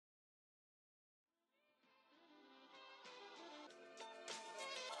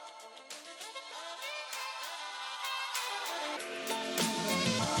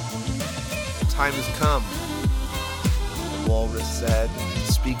time has come. The walrus said,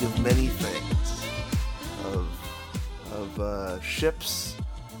 to speak of many things. Of ships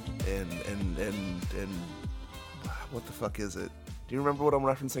and what the fuck is it? Do you remember what I'm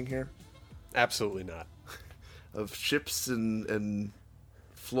referencing here? Absolutely not. Of ships and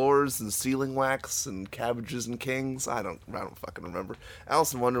floors and ceiling wax and cabbages and kings. I don't fucking remember.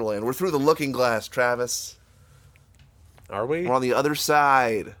 Alice in Wonderland. We're through the looking glass, Travis. Are we? We're on the other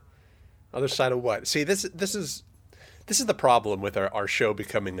side. Other side of what? See, this is the problem with our show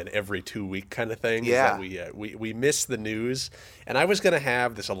becoming an every 2 week kind of thing. Yeah. Is that we miss the news, and I was going to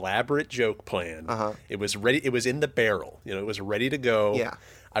have this elaborate joke plan. It was ready. It was in the barrel. It was ready to go. Yeah.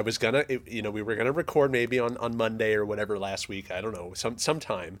 I was gonna, we were gonna record maybe on Monday or whatever last week. I don't know,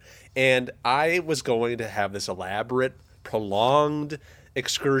 sometime, and I was going to have this elaborate, prolonged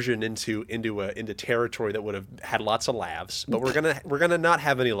excursion into territory that would have had lots of laughs. But we're gonna not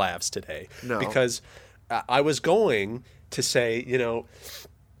have any laughs today. No. Because I was going to say,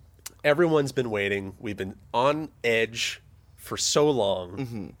 everyone's been waiting. We've been on edge for so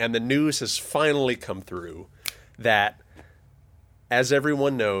long, and the news has finally come through that, as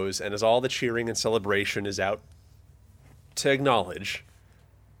everyone knows, and as all the cheering and celebration is out to acknowledge,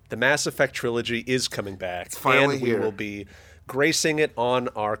 the Mass Effect trilogy is coming back. It's finally and we will be gracing it on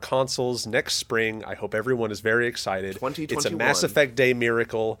our consoles next spring. I hope everyone is very excited. 2021. It's a Mass Effect Day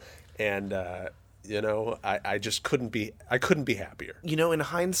miracle, and I just couldn't be happier. In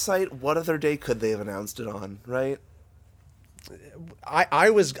hindsight, what other day could they have announced it on, right?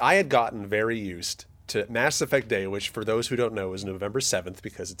 I had gotten very used to Mass Effect Day, which for those who don't know is November 7th,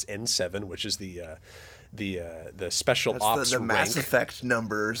 because it's N7, which is the special That's ops the rank. Mass Effect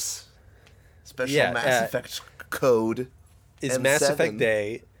numbers. Special Yeah, Mass Effect code. Is M7. Mass Effect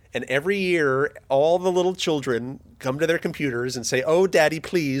Day, and every year all the little children come to their computers and say, "Oh, Daddy,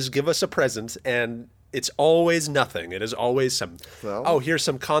 please give us a present," and it's always nothing. It is always here's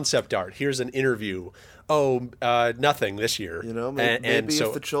some concept art. Here's an interview. Nothing this year. Maybe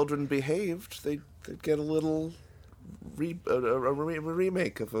if the children behaved, they'd get a little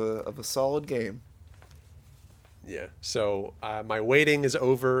remake of a solid game. Yeah. So my waiting is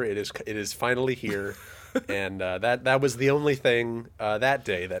over. It is finally here, and that was the only thing that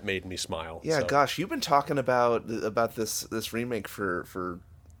day that made me smile. Yeah. So. Gosh, you've been talking about this remake for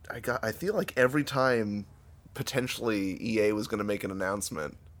I feel like every time potentially EA was going to make an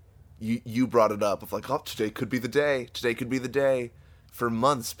announcement, you brought it up of like, today could be the day. Today could be the day. For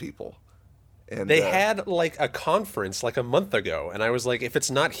months, people. And they had like a conference like a month ago, and I was like, if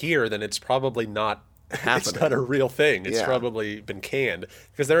it's not here, then it's probably not happening. It's not a real thing. It's probably been canned,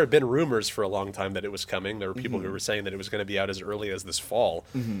 because there had been rumors for a long time that it was coming. There were people who were saying that it was going to be out as early as this fall,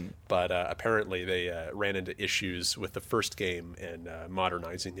 but apparently they ran into issues with the first game and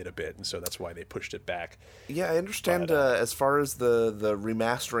modernizing it a bit, and so that's why they pushed it back. Yeah, I understand. As far as the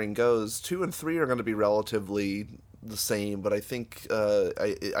remastering goes, 2 and 3 are going to be relatively the same, but I think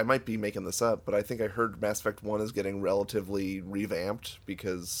I might be making this up, but I think I heard Mass Effect 1 is getting relatively revamped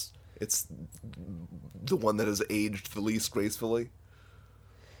because it's the one that has aged the least gracefully.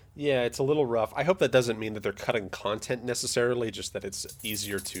 Yeah, it's a little rough. I hope that doesn't mean that they're cutting content necessarily, just that it's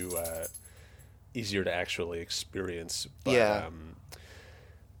easier to actually experience. But, yeah.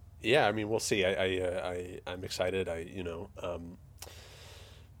 Yeah, I mean, we'll see. I'm excited.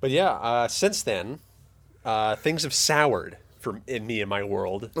 But yeah, since then, things have soured in me and my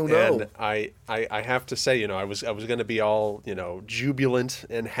world. Oh, no. And I have to say, I was going to be all, jubilant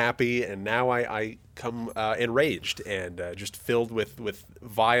and happy, and now I come enraged and just filled with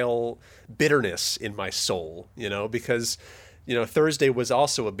vile bitterness in my soul, because Thursday was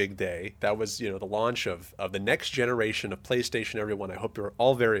also a big day. That was, the launch of the next generation of PlayStation, everyone. I hope you're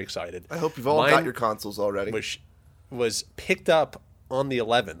all very excited. I hope you've all got your consoles already. Which was picked up on the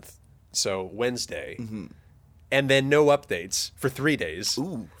 11th, so Wednesday. And then no updates for 3 days.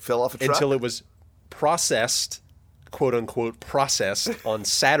 Ooh, fell off a truck. Until it was processed, quote unquote, on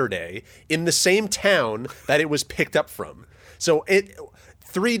Saturday in the same town that it was picked up from. So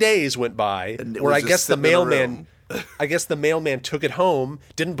 3 days went by where I guess the mailman took it home,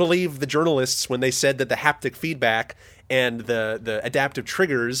 didn't believe the journalists when they said that the haptic feedback and the adaptive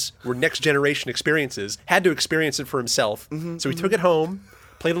triggers were next generation experiences, had to experience it for himself. So he took it home,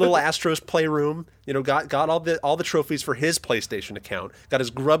 played a little Astros Playroom, got all the trophies for his PlayStation account, got his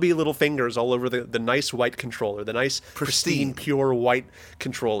grubby little fingers all over the nice white controller, the nice pristine pure white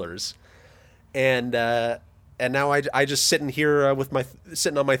controllers, and now I just sitting here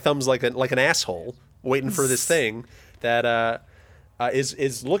sitting on my thumbs like an asshole, waiting for this thing that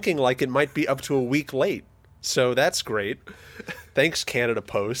is looking like it might be up to a week late. So that's great. Thanks, Canada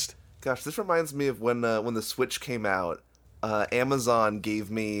Post. Gosh, this reminds me of when the Switch came out. Amazon gave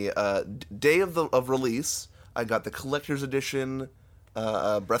me day of release. I got the collector's edition,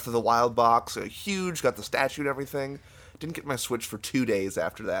 Breath of the Wild box, huge. Got the statue and everything. Didn't get my Switch for 2 days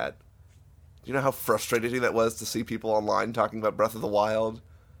after that. Do you know how frustrating that was to see people online talking about Breath of the Wild,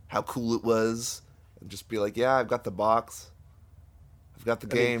 how cool it was, and just be like, "Yeah, I've got the box, I've got the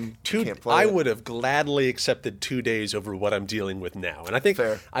game. Can't play I it." would have gladly accepted 2 days over what I'm dealing with now, and I think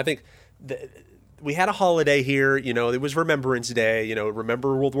Fair. we had a holiday here. You know, it was Remembrance Day. You know,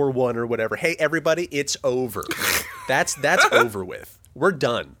 remember World War I or whatever. Hey, everybody, it's over. That's over with. We're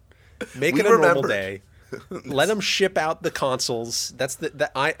done. Make it a normal day. Let them ship out the consoles.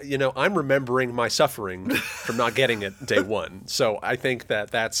 I'm remembering my suffering from not getting it day one. So I think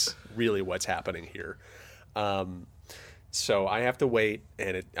that's really what's happening here. So I have to wait,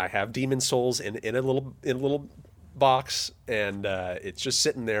 and I have Demon's Souls in a little box, and it's just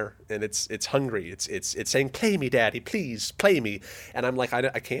sitting there, and it's hungry. It's saying, "Play me, Daddy, please play me." And I'm like,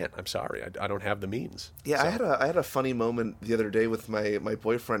 I can't. I'm sorry, I don't have the means. Yeah, So, I had a funny moment the other day with my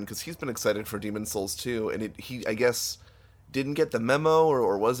boyfriend because he's been excited for Demon's Souls 2, and he I guess didn't get the memo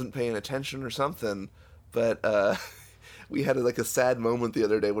or wasn't paying attention or something, but we had like a sad moment the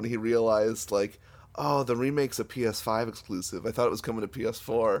other day when he realized like, oh, the remake's a PS5 exclusive. I thought it was coming to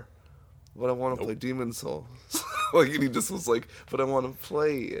PS4. But I want to play Demon's Souls. Like, and he just was like, but I want to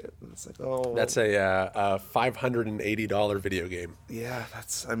play it. And it's like, oh. that's a $580 video game. Yeah,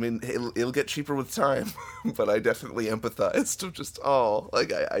 I mean, it'll get cheaper with time. But I definitely empathize to just,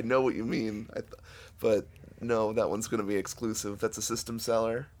 like, I know what you mean. But no, that one's going to be exclusive. That's a system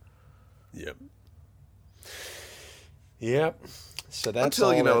seller. Yep. So that's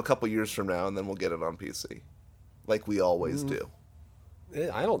until, a couple years from now, and then we'll get it on PC. Like we always do.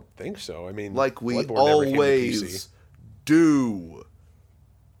 I don't think so. I mean, like we Bloodborne never came to always PC. do.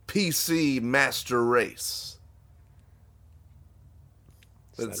 PC Master Race.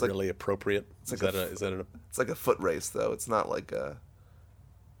 Is that really appropriate? Is that It's like a foot race, though. It's not like a.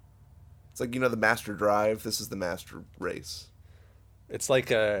 It's like the Master Drive. This is the Master Race. It's like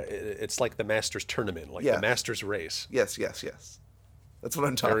the Masters tournament, like the Masters race. Yes. That's what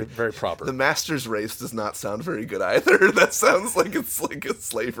I'm talking. Very, very proper. The Masters race does not sound very good either. That sounds like it's like a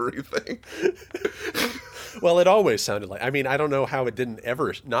slavery thing. Well, it always sounded like. I mean, I don't know how it didn't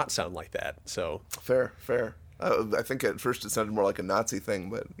ever not sound like that. So fair. I think at first it sounded more like a Nazi thing,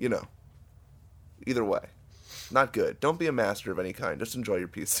 but either way, not good. Don't be a master of any kind. Just enjoy your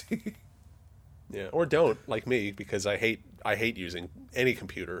PC. Yeah, or don't, like me, because I hate using any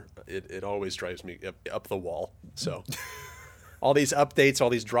computer. It always drives me up the wall. So. All these updates, all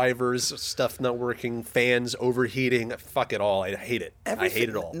these drivers, stuff not working, fans overheating, fuck it all. I hate it. I hate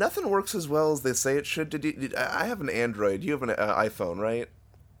it all. Nothing works as well as they say it should. I have an Android. You have an iPhone, right?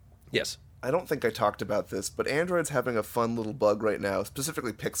 Yes. I don't think I talked about this, but Android's having a fun little bug right now,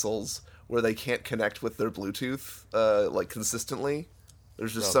 specifically Pixels, where they can't connect with their Bluetooth consistently.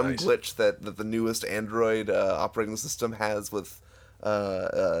 There's just some glitch that the newest Android operating system has with,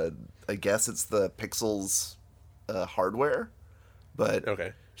 I guess it's the Pixels hardware. But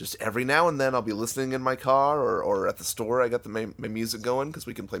just every now and then I'll be listening in my car or at the store. I got my music going because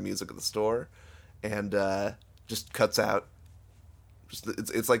we can play music at the store, and just cuts out.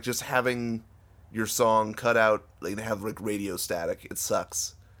 It's like just having your song cut out, like have like radio static. It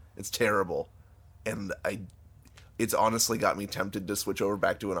sucks. It's terrible, and it's honestly got me tempted to switch over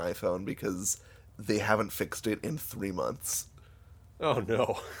back to an iPhone because they haven't fixed it in 3 months. Oh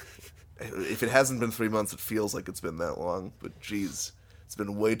no. If it hasn't been 3 months, it feels like it's been that long. But geez, it's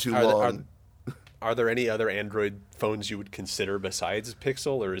been way too long. Are there any other Android phones you would consider besides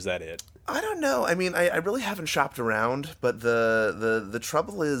Pixel, or is that it? I don't know. I mean, I really haven't shopped around, but the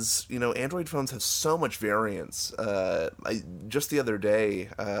trouble is, Android phones have so much variance. Just the other day,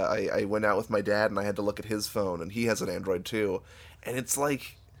 I went out with my dad and I had to look at his phone, and he has an Android too, and it's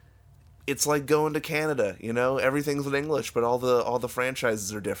like going to Canada, everything's in English, but all the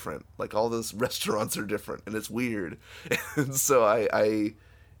franchises are different. Like all those restaurants are different, and it's weird. And so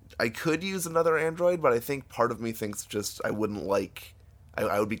I could use another Android, but I think part of me thinks just I wouldn't like.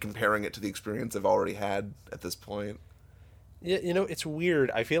 I would be comparing it to the experience I've already had at this point. Yeah, it's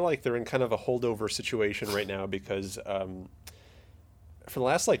weird. I feel like they're in kind of a holdover situation right now because for the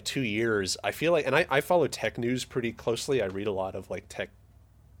last 2 years, I feel like, and I follow tech news pretty closely. I read a lot of tech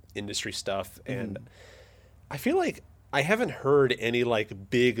industry stuff, and I feel like I haven't heard any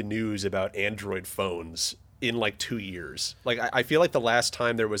big news about Android phones in 2 years. I feel like the last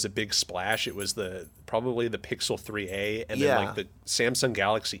time there was a big splash, it was probably the Pixel 3a and then the Samsung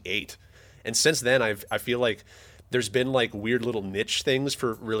Galaxy 8. And since then I feel like there's been like weird little niche things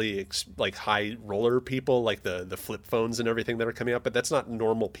for really like high roller people, like the flip phones and everything that are coming out, but that's not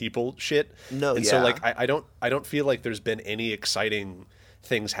normal people shit. No, and yeah. so like I don't feel like there's been any exciting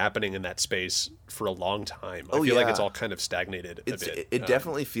things happening in that space for a long time. I feel like it's all kind of stagnated a bit. It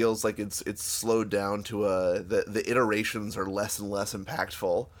definitely feels like it's slowed down to the iterations are less and less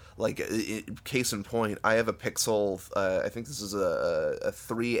impactful. Like, case in point, I have a Pixel, I think this is a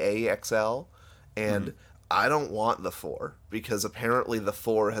 3A XL, and I don't want the 4, because apparently the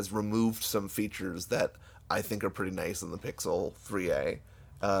 4 has removed some features that I think are pretty nice in the Pixel 3A.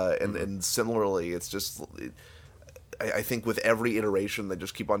 And similarly, it's just... I think with every iteration, they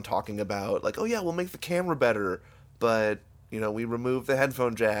just keep on talking about, like, oh yeah, we'll make the camera better, but, we remove the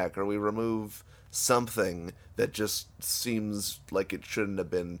headphone jack, or we remove something that just seems like it shouldn't have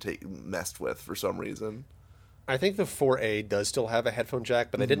been messed with for some reason. I think the 4A does still have a headphone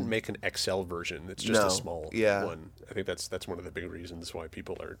jack, but they didn't make an XL version. It's just a small one. I think that's one of the big reasons why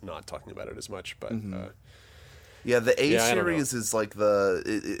people are not talking about it as much, but... Yeah, the A series is like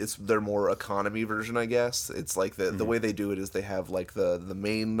it's their more economy version, I guess. It's like the way they do it is they have like the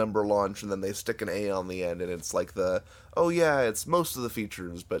main number launch, and then they stick an A on the end, and it's like it's most of the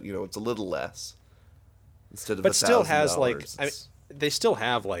features, but it's a little less instead of. But still has like they still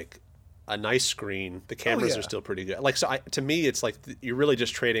have like a nice screen. The cameras are still pretty good. Like to me, it's like you're really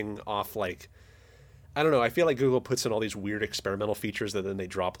just trading off like. I don't know. I feel like Google puts in all these weird experimental features that then they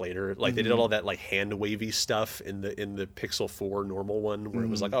drop later. Like they did all that like hand wavy stuff in the Pixel 4 normal one, where it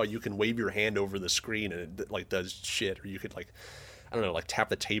was like, oh, you can wave your hand over the screen and it like does shit, or you could like, I don't know, like tap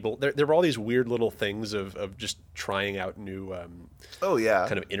the table. There were all these weird little things of just trying out new kind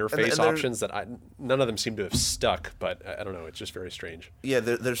of interface options that none of them seem to have stuck. But I don't know. It's just very strange. Yeah,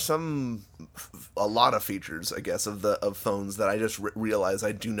 there's a lot of features, I guess, of phones that I just realize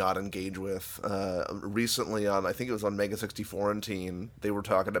I do not engage with. Recently I think it was on Mega 64 and Teen, they were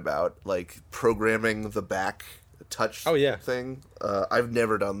talking about like programming the back touch thing. I've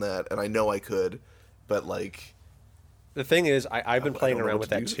never done that, and I know I could, but like... The thing is, I've been playing around with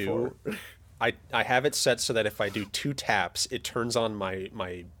that too. I have it set so that if I do 2 taps, it turns on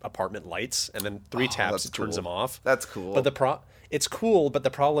my apartment lights, and then 3 taps, it turns them off. That's cool. But it's cool, but the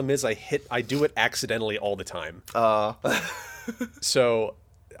problem is I do it accidentally all the time. So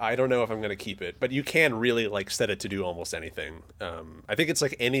I don't know if I'm going to keep it, but you can really like set it to do almost anything. I think it's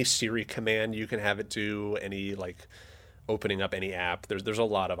like any Siri command you can have it do, any like opening up any app. There's a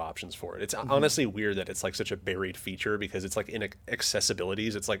lot of options for it. It's honestly weird that it's like such a buried feature, because it's like in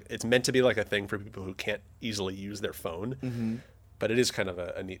accessibilities. It's like it's meant to be like a thing for people who can't easily use their phone, but it is kind of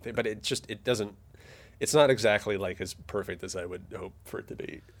a neat thing. But it's not exactly like as perfect as I would hope for it to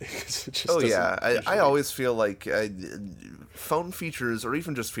be. I always feel like phone features, or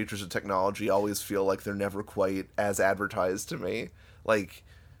even just features of technology, always feel like they're never quite as advertised to me. Like,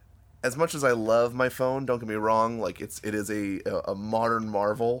 as much as I love my phone, don't get me wrong, like it is a modern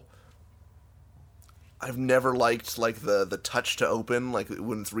marvel. I've never liked like the touch to open, like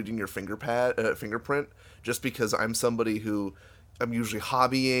when it's reading your fingerprint, just because I'm somebody who I'm usually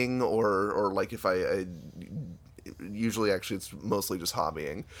hobbying, or like if I usually actually it's mostly just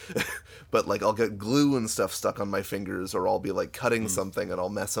hobbying, but like I'll get glue and stuff stuck on my fingers, or I'll be like cutting something and I'll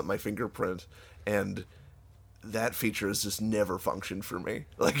mess up my fingerprint, and that feature has just never functioned for me.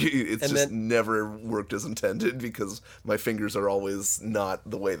 Like it's never worked as intended, because my fingers are always not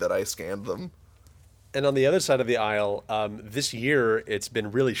the way that I scanned them. And on the other side of the aisle, this year it's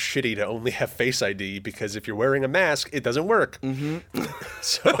been really shitty to only have Face ID, because if you're wearing a mask, it doesn't work.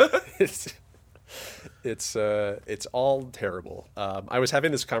 So it's all terrible. I was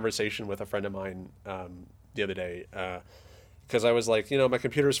having this conversation with a friend of mine the other day, because I was like, my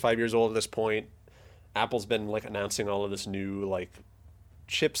computer's 5 years old at this point. Apple's been like announcing all of this new like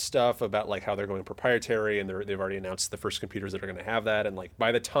chip stuff about like how they're going proprietary, and they've already announced the first computers that are going to have that. And like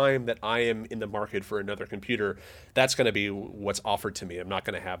by the time that I am in the market for another computer, that's going to be what's offered to me. I'm not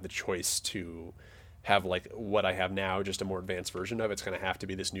going to have the choice to have like what I have now, just a more advanced version of it. It's going to have to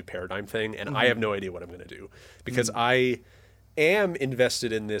be this new paradigm thing, and I have no idea what I'm going to do, because I am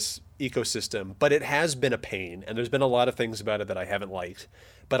invested in this ecosystem, but it has been a pain, and there's been a lot of things about it that I haven't liked.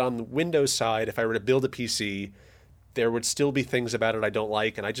 But on the Windows side, if I were to build a PC, there would still be things about it I don't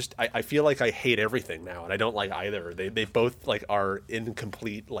like, and I feel like I hate everything now, and I don't like either. They both like are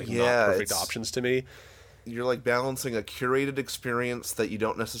incomplete, like not perfect options to me. You're like balancing a curated experience that you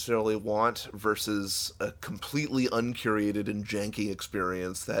don't necessarily want versus a completely uncurated and janky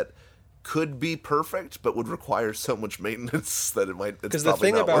experience that could be perfect but would require so much maintenance that it's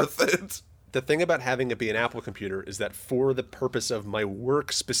probably not worth it. the thing about having it be an Apple computer is that for the purpose of my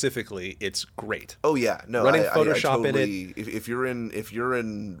work specifically, it's great. Oh yeah, no, running Photoshop I totally, in it. If you're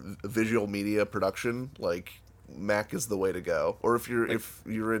in visual media production, like Mac is the way to go. Or if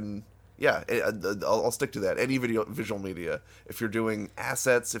you're in yeah, I'll stick to that. Any visual media. If you're doing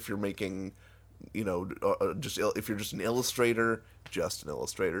assets, if you're making, if you're just an illustrator,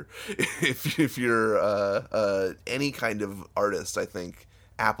 if you're any kind of artist, I think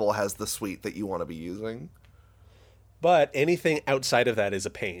Apple has the suite that you want to be using. But anything outside of that is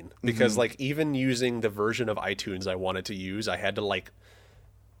a pain because like even using the version of iTunes I wanted to use, I had to like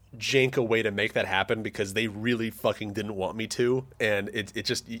jank a way to make that happen because they really fucking didn't want me to, and it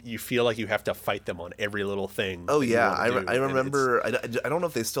just, you feel like you have to fight them on every little thing. Oh yeah, I remember. I don't know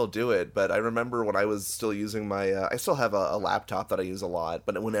if they still do it, but I remember when I was still using my. I still have a laptop that I use a lot,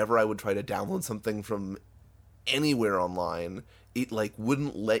 but whenever I would try to download something from anywhere online, it like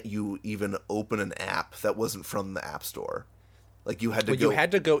wouldn't let you even open an app that wasn't from the App Store. Like you had to you had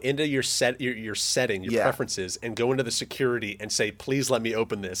to go into your setting, your preferences, and go into the security and say, please let me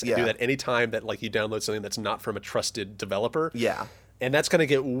open this. And do that anytime that like you download something that's not from a trusted developer. Yeah. And that's going to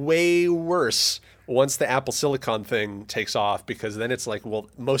get way worse once the Apple Silicon thing takes off, because then it's like, well,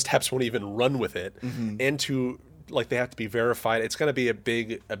 most apps won't even run with it. And like they have to be verified. It's going to be a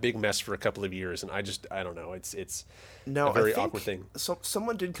big mess for a couple of years, and I don't know. It's a very awkward thing. So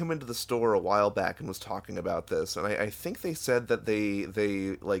someone did come into the store a while back and was talking about this, and I think they said that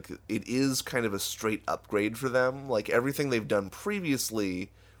they like it is kind of a straight upgrade for them. Like everything they've done previously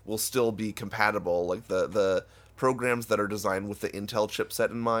will still be compatible. Like the programs that are designed with the Intel chipset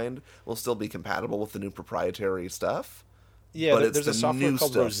in mind will still be compatible with the new proprietary stuff. Yeah, but there's a software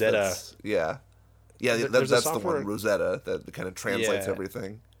called Rosetta. That's the one, Rosetta, that kind of translates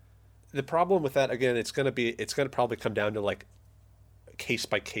everything. The problem with that, again, it's going to probably come down to like case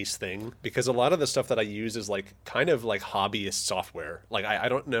by case thing, because a lot of the stuff that I use is like kind of like hobbyist software. Like I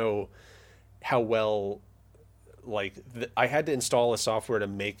don't know how well, like I had to install a software to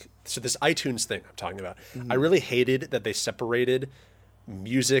make, so this iTunes thing I'm talking about. I really hated that they separated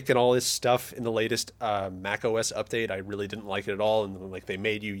music and all this stuff in the latest Mac OS update. I really didn't like it at all, and like they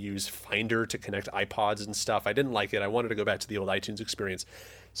made you use Finder to connect iPods and stuff. I didn't like it. I wanted to go back to the old iTunes experience.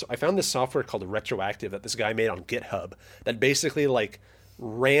 So I found this software called Retroactive that this guy made on GitHub that basically like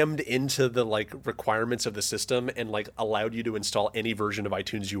rammed into the like requirements of the system and like allowed you to install any version of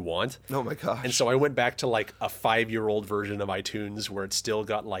iTunes you want. Oh my gosh. And so I went back to like a 5-year-old version of iTunes where it's still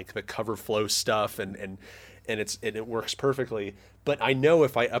got like the cover flow stuff and it works perfectly. But I know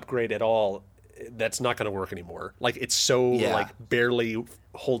if I upgrade at all, that's not going to work anymore. Like it's so like barely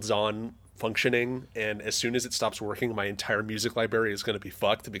holds on functioning, and as soon as it stops working, my entire music library is going to be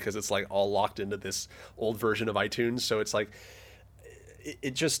fucked because it's like all locked into this old version of iTunes. So it's like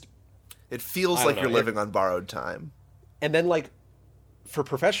it feels like you're living on borrowed time. And then like for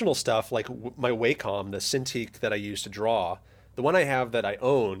professional stuff, like my Wacom, the Cintiq that I use to draw, the one I have that I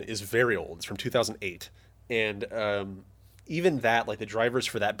own is very old. It's from 2008. And even that, like the drivers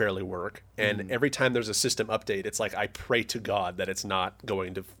for that barely work. And every time there's a system update, it's like I pray to God that it's not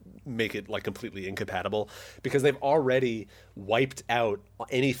going to make it like completely incompatible, because they've already wiped out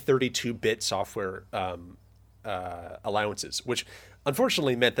any 32-bit software allowances, which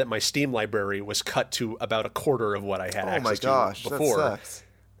unfortunately meant that my Steam library was cut to about a quarter of what I had access to before. That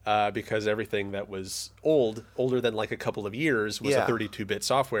sucks. Because everything that was older than like a couple of years was a 32-bit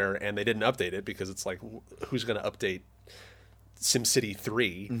software, and they didn't update it because it's like, who's going to update SimCity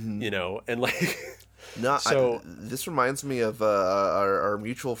 3, and like... No, so this reminds me of our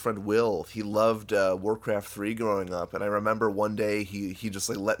mutual friend Will. He loved Warcraft 3 growing up, and I remember one day he just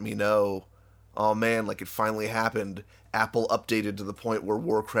like let me know, oh man, like it finally happened. Apple updated to the point where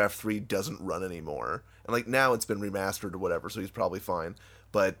Warcraft 3 doesn't run anymore. And like now it's been remastered or whatever, so he's probably fine.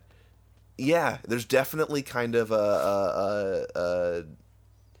 But yeah, there's definitely kind of a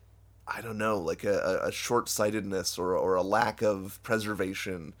I don't know, like a short-sightedness or a lack of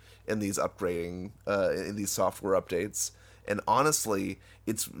preservation in these upgrading, in these software updates. And honestly,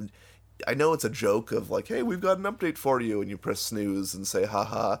 I know it's a joke of like, hey, we've got an update for you, and you press snooze and say,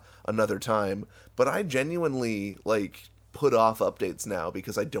 haha, another time. But I genuinely like put off updates now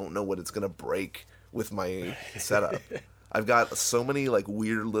because I don't know what it's going to break with my setup. I've got so many like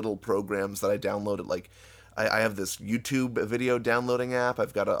weird little programs that I downloaded. Like I have this YouTube video downloading app.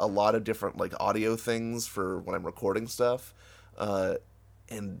 I've got a lot of different like audio things for when I'm recording stuff.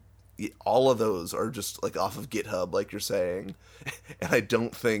 And all of those are just like off of GitHub, like you're saying. And I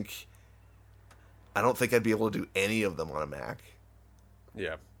don't think I'd be able to do any of them on a Mac.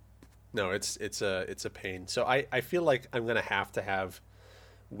 Yeah. No, it's a pain. So I feel like I'm going to have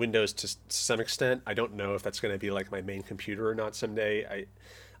Windows to some extent. I don't know if that's going to be like my main computer or not someday.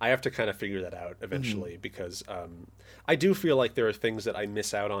 I have to kind of figure that out eventually because I do feel like there are things that I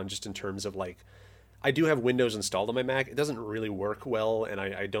miss out on just in terms of like I do have Windows installed on my Mac. It doesn't really work well, and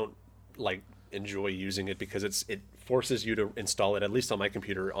I don't like enjoy using it because it forces you to install it, at least on my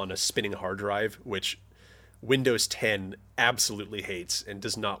computer, on a spinning hard drive, which Windows 10 absolutely hates and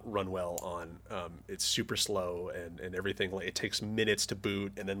does not run well on. It's super slow and everything. Like, it takes minutes to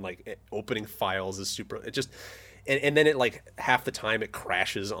boot, and then like opening files is super. It just and then it like half the time it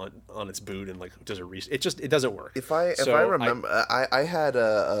crashes on its boot and like does a reset. It doesn't work. If I remember, I had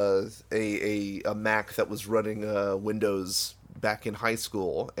a Mac that was running Windows back in high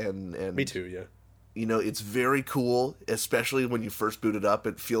school, and me too, yeah. You know, it's very cool, especially when you first boot it up.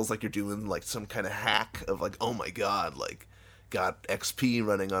 It feels like you're doing like some kind of hack of like, oh my god, like got XP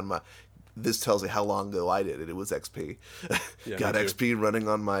running on my. This tells you how long ago I did it. It was XP. Yeah, got XP running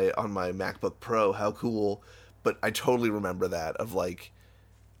on my MacBook Pro. How cool! But I totally remember that of like,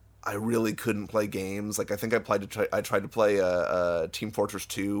 I really couldn't play games. Like I think I tried to play Team Fortress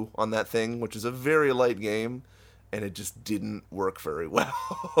 2 on that thing, which is a very light game. And it just didn't work very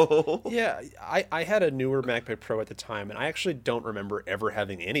well. Yeah, I had a newer MacBook Pro at the time, and I actually don't remember ever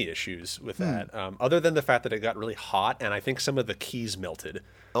having any issues with that, other than the fact that it got really hot, and I think some of the keys melted.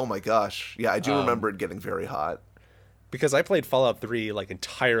 Oh my gosh. Yeah, I do remember it getting very hot. Because I played Fallout 3 like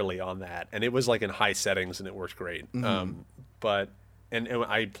entirely on that, and it was like in high settings, and it worked great. But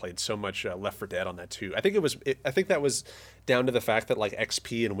I played so much Left 4 Dead on that too. I think that was down to the fact that like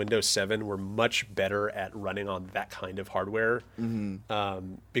XP and Windows 7 were much better at running on that kind of hardware.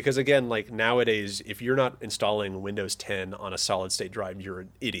 Because again, like nowadays, if you're not installing Windows 10 on a solid state drive, you're an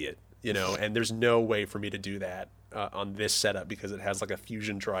idiot, you know. And there's no way for me to do that on this setup because it has like a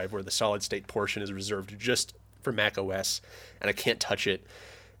Fusion drive where the solid state portion is reserved just for Mac OS, and I can't touch it.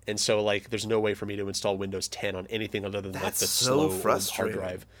 And so, like, there's no way for me to install Windows 10 on anything other than like the slow hard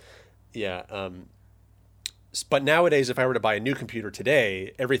drive. Yeah. But nowadays, if I were to buy a new computer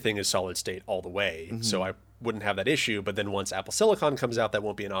today, everything is solid state all the way. So I wouldn't have that issue. But then once Apple Silicon comes out, that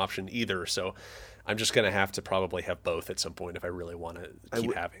won't be an option either. So I'm just going to have to probably have both at some point if I really want to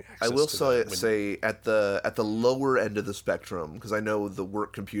keep having access. I will say at the lower end of the spectrum, because I know the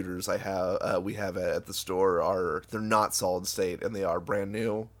work computers we have at the store they're not solid state and they are brand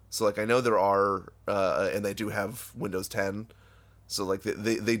new. So like I know there are and they do have Windows 10. So like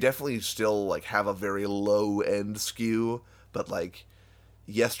they definitely still like have a very low end SKU, but like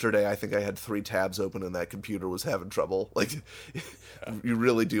yesterday I think I had 3 tabs open and that computer was having trouble. Like you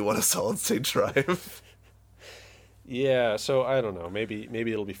really do want a solid state drive. Yeah, so I don't know. Maybe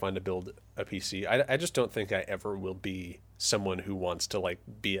it'll be fun to build a PC. I just don't think I ever will be someone who wants to like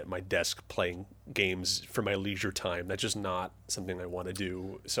be at my desk playing games for my leisure time. That's just not something I want to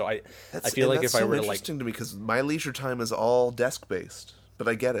do. So I feel like if I were to like, interesting to me because my leisure time is all desk based. But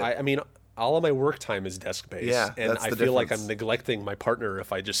I get it. I mean, all of my work time is desk based. Yeah, and that's I the feel difference. like I'm neglecting my partner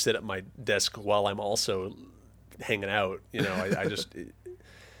if I just sit at my desk while I'm also hanging out. You know, I just.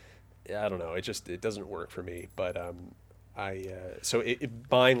 I don't know. It doesn't work for me. But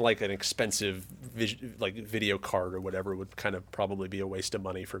buying like an expensive video card or whatever would kind of probably be a waste of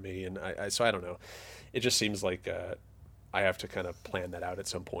money for me. And so I don't know. It just seems like I have to kind of plan that out at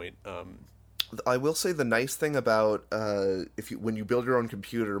some point. I will say the nice thing about when you build your own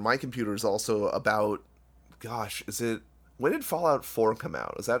computer, my computer is also about. Gosh, when did Fallout 4 come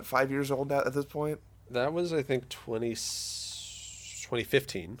out? Is that 5 years old at this point? That was I think 2015.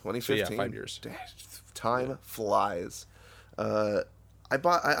 2015. So yeah, 5 years. Time flies.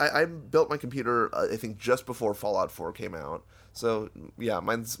 I built my computer I think just before Fallout 4 came out. So yeah,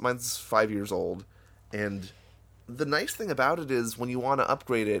 mine's 5 years old, and the nice thing about it is when you want to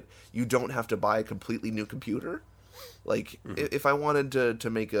upgrade it, you don't have to buy a completely new computer. Like if I wanted to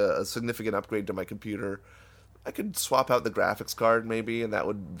make a significant upgrade to my computer, I could swap out the graphics card maybe, and it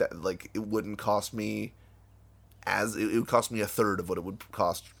wouldn't cost me it would cost me a third of what it would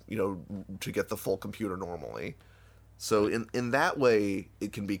cost, to get the full computer normally. So in that way,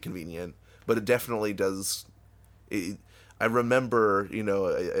 it can be convenient, but it definitely does. I remember,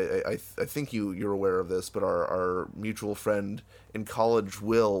 I think you're aware of this, but our mutual friend in college,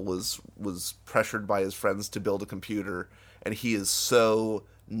 Will, was pressured by his friends to build a computer, and he is so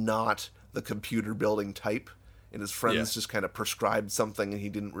not the computer building type, and his friends just kind of prescribed something, and he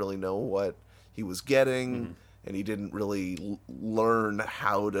didn't really know what he was getting, and he didn't really learn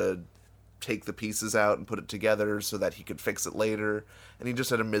how to take the pieces out and put it together so that he could fix it later, and he just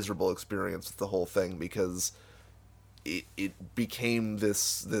had a miserable experience with the whole thing because it became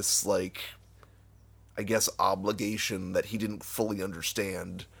this like I guess, obligation that he didn't fully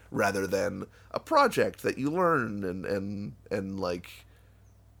understand, rather than a project that you learn and like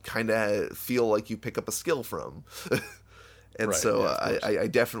kind of feel like you pick up a skill from. And right, so yeah, I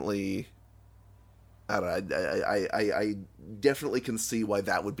definitely, I don't know, I definitely can see why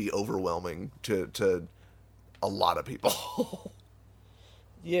that would be overwhelming to a lot of people.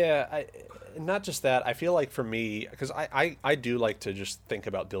 Yeah, not just that. I feel like for me, because I do like to just think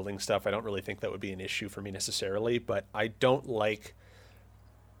about building stuff. I don't really think that would be an issue for me necessarily, but I don't like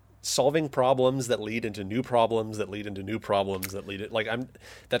solving problems that lead into new problems that lead into new problems that lead it. Like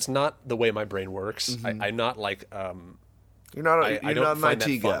that's not the way my brain works. Mm-hmm. I'm not like You're not I not don't an find IT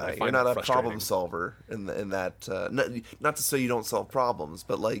that fun. guy. I You're find not that a problem frustrating. solver in that. Not to say you don't solve problems,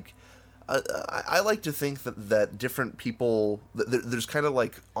 but like I like to think that different people there's kind of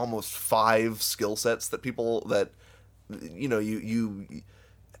like almost 5 skill sets that people that you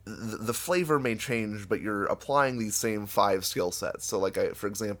the flavor may change, but you're applying these same 5 skill sets. So like for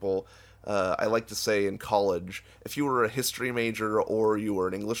example, I like to say in college, if you were a history major or you were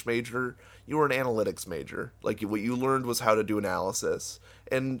an English major, you were an analytics major. Like what you learned was how to do analysis,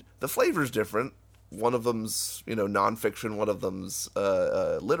 and the flavor's different. One of them's nonfiction, one of them's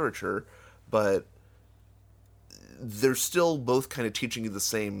literature, but they're still both kind of teaching you the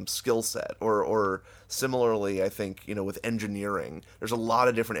same skill set. Or similarly, I think with engineering, there's a lot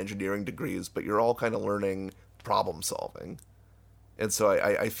of different engineering degrees, but you're all kind of learning problem solving. And so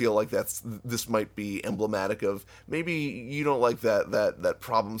I feel like this might be emblematic of maybe you don't like that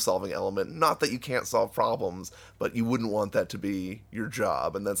problem solving element. Not that you can't solve problems, but you wouldn't want that to be your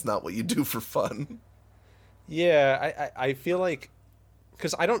job, and that's not what you do for fun. Yeah, I feel like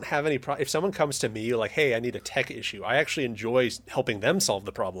because I don't have any if someone comes to me like, hey, I need a tech issue, I actually enjoy helping them solve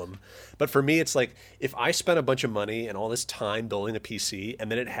the problem. But for me, it's like if I spent a bunch of money and all this time building a PC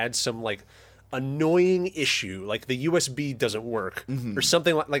and then it had some like annoying issue, like the USB doesn't work or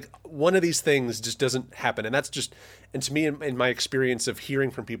something like one of these things just doesn't happen, and that's just, and to me in my experience of hearing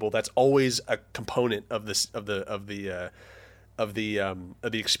from people, that's always a component of this of the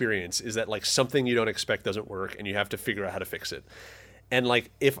experience, is that like something you don't expect doesn't work and you have to figure out how to fix it. And like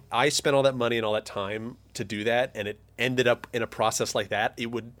if I spent all that money and all that time to do that and it ended up in a process like that,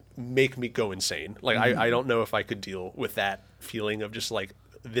 it would make me go insane. Like I don't know if I could deal with that feeling of just like,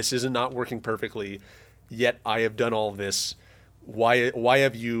 this is not working perfectly, yet I have done all of this. Why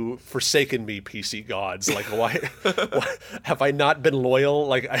have you forsaken me, PC gods? Like why have I not been loyal?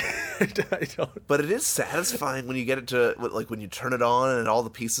 Like I don't. But it is satisfying when you get it to like when you turn it on and all the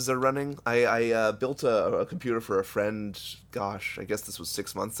pieces are running. I built a computer for a friend. Gosh, I guess this was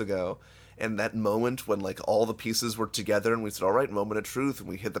 6 months ago. And that moment when like all the pieces were together and we said, "All right, moment of truth," and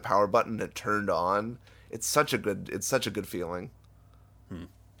we hit the power button and it turned on. It's such a good feeling.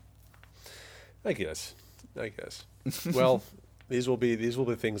 I guess. Well, these will be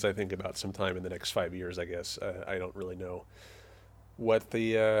things I think about sometime in the next 5 years. I guess I don't really know what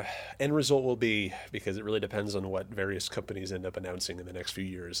the end result will be, because it really depends on what various companies end up announcing in the next few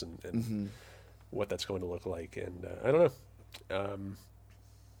years and what that's going to look like. And I don't know.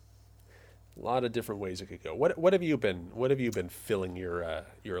 A lot of different ways it could go. What have you been filling your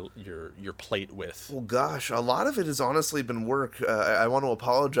plate with? Well, gosh, a lot of it has honestly been work. I want to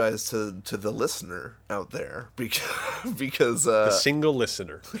apologize to the listener out there because The single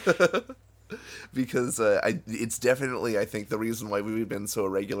listener. because it's definitely, I think, the reason why we've been so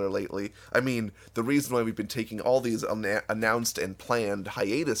irregular lately. I mean, the reason why we've been taking all these announced and planned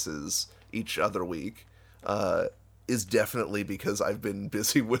hiatuses each other week is definitely because I've been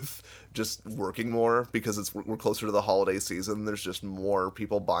busy with just working more, because we're closer to the holiday season. There's just more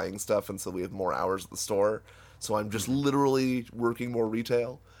people buying stuff, and so we have more hours at the store. So I'm just literally working more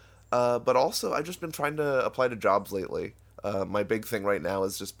retail. But also, I've just been trying to apply to jobs lately. My big thing right now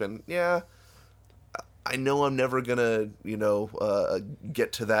has just been, I know I'm never gonna,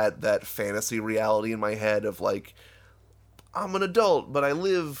 get to that fantasy reality in my head of like, I'm an adult, but I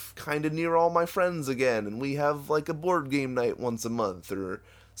live kind of near all my friends again, and we have like a board game night once a month or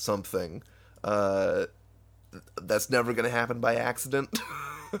something. That's never gonna happen by accident.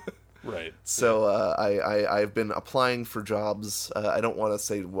 Right. So I've been applying for jobs. I don't want to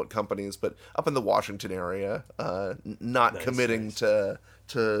say what companies, but up in the Washington area. Not committing to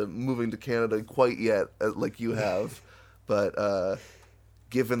moving to Canada quite yet, like you have. But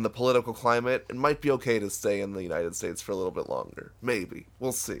given the political climate, it might be okay to stay in the United States for a little bit longer. Maybe.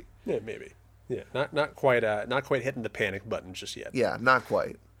 We'll see. Yeah, maybe. Yeah, not quite hitting the panic button just yet. Yeah, not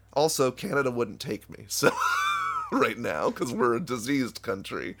quite. Also, Canada wouldn't take me, so right now, because we're a diseased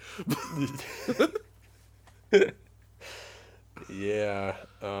country. Yeah.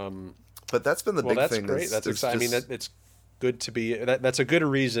 But that's been the big that's thing. Great. That's exciting. I mean, it's good to be. That's a good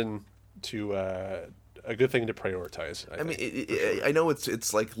reason to. A good thing to prioritize. I mean, sure. I know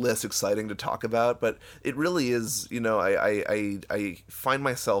it's like less exciting to talk about, but it really is. You know, I find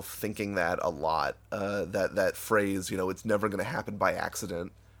myself thinking that a lot. That phrase, you know, it's never going to happen by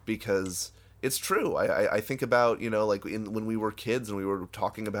accident, because it's true. I think about, you know, like when we were kids and we were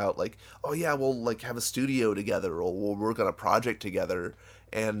talking about like, oh yeah, we'll like have a studio together or we'll work on a project together,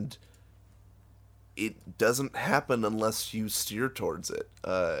 and it doesn't happen unless you steer towards it.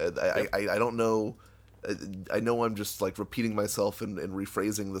 I don't know. I know I'm just like repeating myself and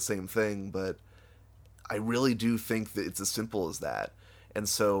rephrasing the same thing, but I really do think that it's as simple as that. And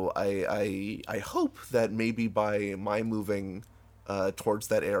so I hope that maybe by my moving towards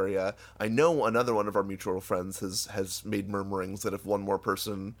that area, I know another one of our mutual friends has made murmurings that if one more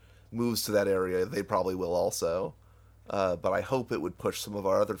person moves to that area, they probably will also. But I hope it would push some of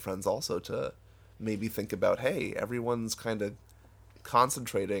our other friends also to maybe think about, hey, everyone's kind of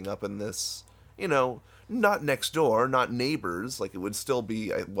concentrating up in this, you know, not next door, not neighbors. Like, it would still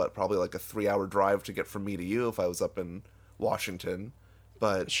be, probably like a 3-hour drive to get from me to you if I was up in Washington.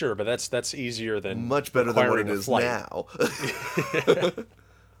 But sure, but that's easier than much better than what it is now.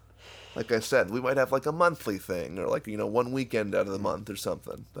 Like I said, we might have like a monthly thing, or like, you know, one weekend out of the month or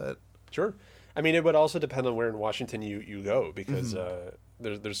something. But sure. I mean, it would also depend on where in Washington you go, because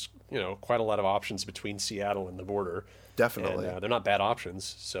there's you know, quite a lot of options between Seattle and the border. Definitely. And they're not bad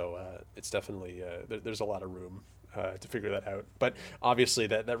options, so it's definitely there's a lot of room to figure that out. But obviously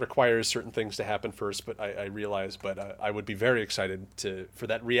that requires certain things to happen first. But I realize, but I would be very excited for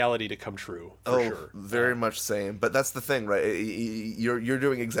that reality to come true. For sure. Very much same. But that's the thing, right? You're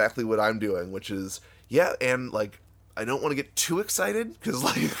doing exactly what I'm doing, which is and like, I don't want to get too excited because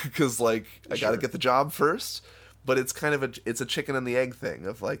I got to get the job first. But it's kind of a chicken and the egg thing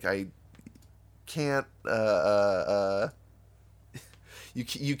of like, I can't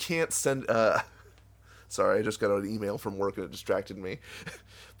you can't send sorry, I just got an email from work and it distracted me.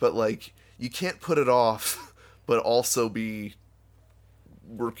 But like, you can't put it off but also be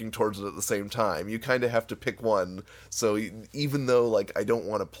working towards it at the same time. You kind of have to pick one. So even though like I don't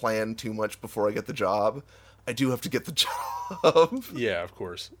want to plan too much before I get the job, I do have to get the job. Yeah, of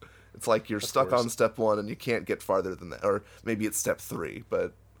course. It's like you're stuck on step 1 and you can't get farther than that, or maybe it's step 3,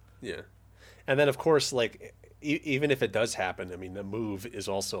 but yeah. And then, of course, like, even if it does happen, I mean, the move is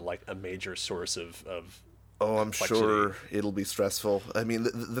also, like, a major source of oh, I'm sure it'll be stressful. I mean,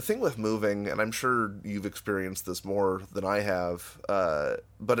 the thing with moving, and I'm sure you've experienced this more than I have,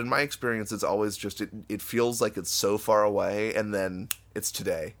 but in my experience, it's always just, it feels like it's so far away, and then it's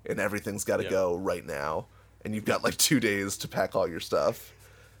today, and everything's got to go right now, and you've got, like, 2 days to pack all your stuff.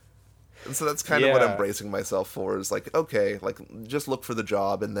 And so that's kind of what I'm bracing myself for, is like, okay, like, just look for the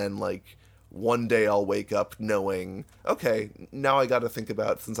job, and then, like, one day I'll wake up knowing, okay, now I got to think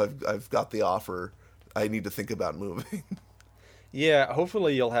about, since I've got the offer, I need to think about moving. Yeah,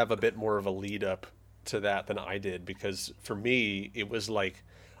 hopefully you'll have a bit more of a lead up to that than I did, because for me, it was like,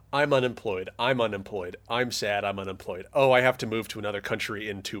 I'm unemployed, I'm sad, I'm unemployed. Oh, I have to move to another country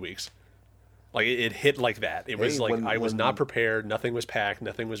in 2 weeks. Like, it hit like that. It was like, I was not prepared. Nothing was packed.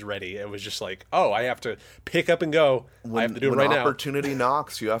 Nothing was ready. It was just like, oh, I have to pick up and go. I have to do it right now. When opportunity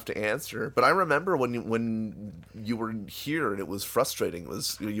knocks, you have to answer. But I remember when you were here and it was frustrating. It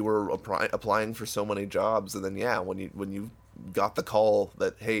was, you were applying for so many jobs, and then when you got the call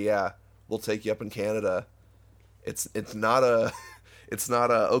that, hey, we'll take you up in Canada. It's not a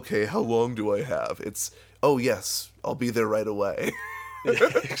okay, how long do I have? It's, oh yes, I'll be there right away. Yeah,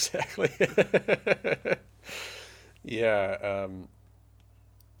 exactly. Yeah.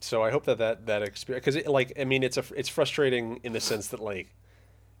 So I hope that experience, because it's frustrating in the sense that, like,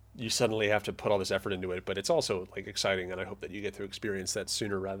 you suddenly have to put all this effort into it, but it's also, like, exciting, and I hope that you get to experience that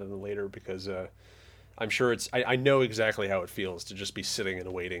sooner rather than later, because I'm sure I know exactly how it feels to just be sitting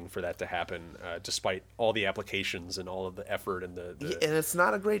and waiting for that to happen, despite all the applications and all of the effort and the and it's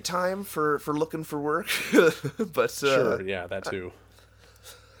not a great time for looking for work. But sure, yeah, that too.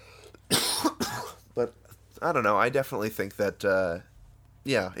 But I don't know. I definitely think that,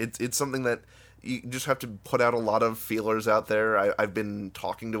 it's something that you just have to put out a lot of feelers out there. I've been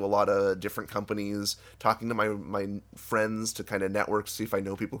talking to a lot of different companies, talking to my friends to kind of network, see if I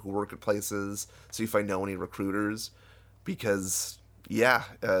know people who work at places, see if I know any recruiters, because,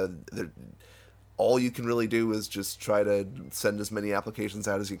 all you can really do is just try to send as many applications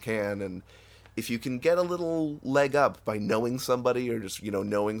out as you can, and if you can get a little leg up by knowing somebody, or just,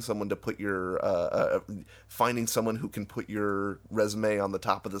 knowing someone to put your, finding someone who can put your resume on the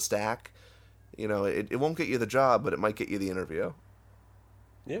top of the stack, it won't get you the job, but it might get you the interview.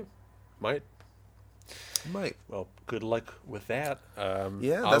 Yeah. Might. Might. Well, good luck with that.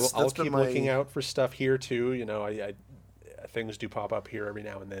 Yeah, I'll keep looking out for stuff here too. You know, I things do pop up here every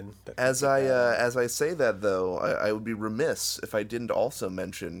now and then. As I say that though, I would be remiss if I didn't also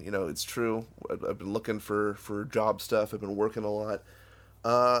mention. You know, it's true. I've been looking for job stuff. I've been working a lot.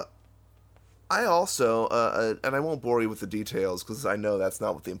 I also, and I won't bore you with the details because I know that's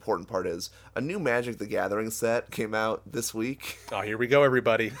not what the important part is. A new Magic the Gathering set came out this week. Oh, here we go,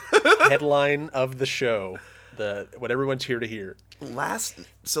 everybody. Headline of the show. What everyone's here to hear. Last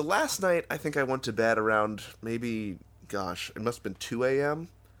night, I think I went to bed around maybe, gosh, it must have been 2 a.m.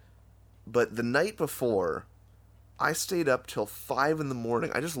 But the night before, I stayed up till 5 in the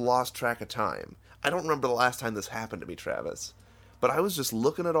morning. I just lost track of time. I don't remember the last time this happened to me, Travis. But I was just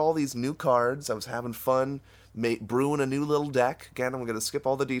looking at all these new cards. I was having fun, brewing a new little deck. Again, I'm going to skip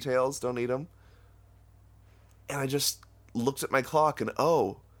all the details. Don't need them. And I just looked at my clock and,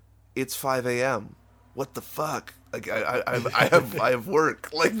 oh, it's 5 a.m. What the fuck? Like, I have work.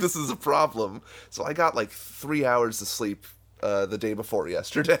 Like, this is a problem. So I got like 3 hours of sleep the day before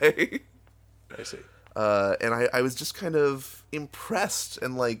yesterday. I see. And I was just kind of impressed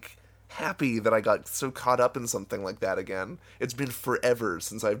and like happy that I got so caught up in something like that again. It's been forever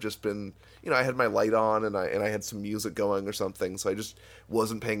since I've just been, you know, I had my light on and I had some music going or something, so I just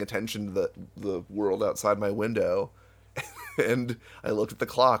wasn't paying attention to the world outside my window. And I looked at the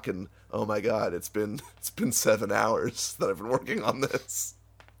clock and oh my god, it's been 7 hours that I've been working on this.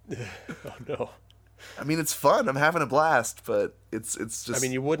 Oh no. I mean, it's fun. I'm having a blast, but it's just. I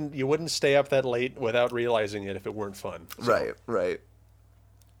mean, you wouldn't stay up that late without realizing it if it weren't fun. So. Right.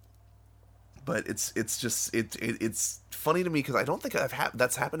 But it's funny to me because I don't think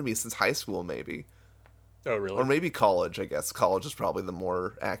that's happened to me since high school, maybe. Oh, really? Or maybe college, I guess. College is probably the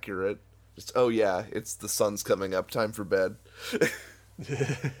more accurate. Just, oh yeah, it's the sun's coming up, time for bed.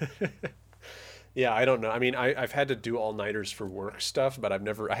 Yeah, I don't know. I mean, I've had to do all-nighters for work stuff, but I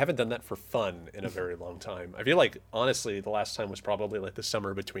haven't done that for fun in a very long time. I feel like, honestly, the last time was probably like the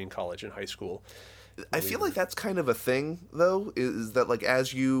summer between college and high school. I feel like that's kind of a thing, though, is that like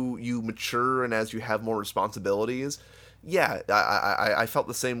as you mature and as you have more responsibilities, yeah, I felt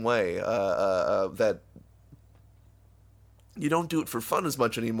the same way, that you don't do it for fun as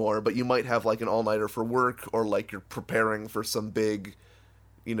much anymore, but you might have like an all-nighter for work or like you're preparing for some big,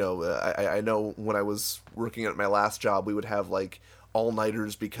 you know, I know when I was working at my last job, we would have like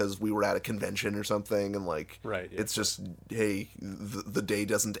all-nighters because we were at a convention or something, and like, right, yeah. It's just, hey, the day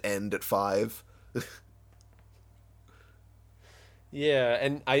doesn't end at 5. Yeah,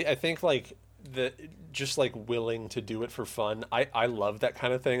 and I think like just like willing to do it for fun. I love that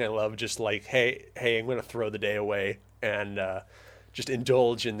kind of thing. I love just like, hey, I'm gonna throw the day away and just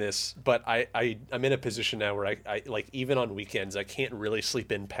indulge in this. But I'm in a position now where I like, even on weekends I can't really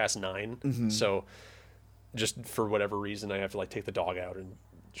sleep in past 9. Mm-hmm. So just for whatever reason I have to like take the dog out and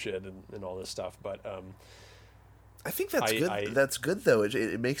shit and all this stuff. But I think that's good. That's good though.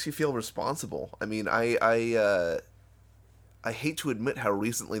 It makes you feel responsible. I mean, I hate to admit how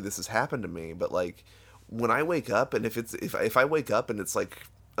recently this has happened to me, but like when I wake up and if I wake up and it's like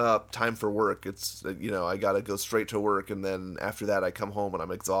time for work, it's, you know, I gotta go straight to work, and then after that I come home and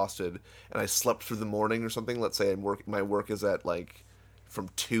I'm exhausted and I slept through the morning or something. Let's say my work is at like from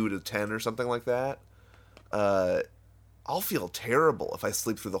 2 to 10 or something like that. I'll feel terrible if I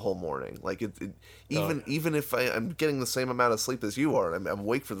sleep through the whole morning. Like even if I'm getting the same amount of sleep as you are, and I'm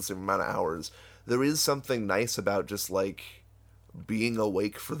awake for the same amount of hours, there is something nice about just like being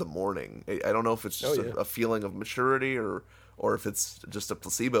awake for the morning. I don't know if it's just a feeling of maturity or if it's just a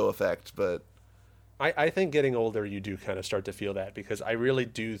placebo effect, but I think getting older you do kind of start to feel that, because I really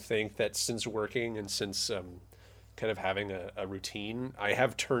do think that since working and since kind of having a routine, I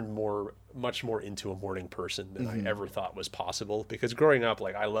have turned much more into a morning person than I ever thought was possible. Because growing up,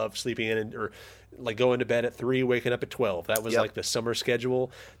 like, I loved sleeping in or like going to bed at 3, waking up at 12. That was like the summer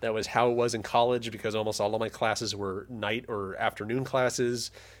schedule. That was how it was in college, because almost all of my classes were night or afternoon classes.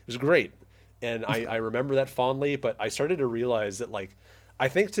 It was great. And I remember that fondly, but I started to realize that, like, I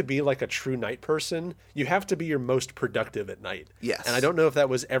think to be like a true night person, you have to be your most productive at night. Yes. And I don't know if that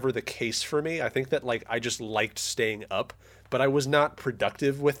was ever the case for me. I think that like I just liked staying up, but I was not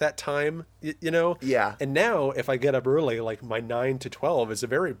productive with that time, you know? Yeah. And now if I get up early, like my 9 to 12 is a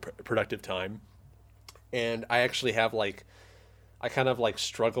very productive time. And I actually have like, I kind of like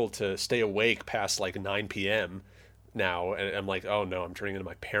struggle to stay awake past like 9 p.m. now. And I'm like, oh no, I'm turning into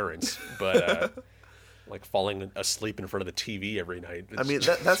my parents. But, like falling asleep in front of the TV every night. I mean,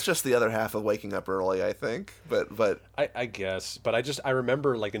 that's just the other half of waking up early, I think. But I guess. But I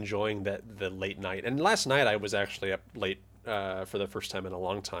remember like enjoying the late night. And last night I was actually up late for the first time in a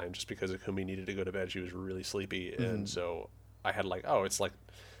long time, just because Akumi needed to go to bed. She was really sleepy, and so I had like, oh, it's like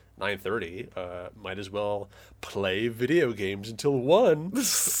 9:30. Might as well play video games until 1.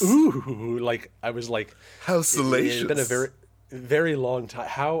 Ooh, like I was like, how salacious. It's been a very, very long time.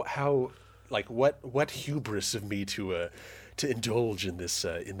 How like what hubris of me to indulge in this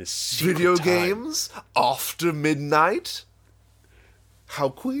video time. Games after midnight. How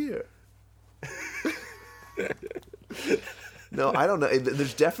queer. No, I don't know.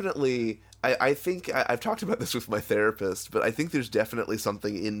 There's definitely. I think I've talked about this with my therapist, but I think there's definitely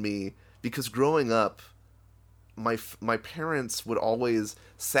something in me because growing up, my parents would always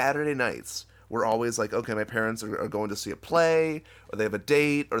Saturday nights were always like, okay, my parents are going to see a play, or they have a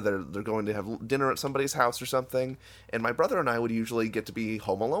date, or they're going to have dinner at somebody's house or something, and my brother and I would usually get to be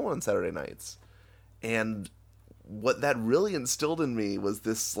home alone on Saturday nights, and what that really instilled in me was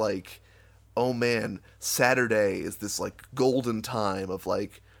this like, oh man, Saturday is this like golden time of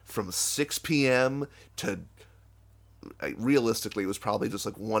like. From 6 p.m. to, realistically, it was probably just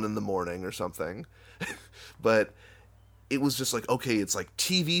like 1 in the morning or something. But it was just like, okay, it's like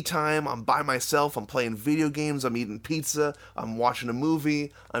TV time. I'm by myself. I'm playing video games. I'm eating pizza. I'm watching a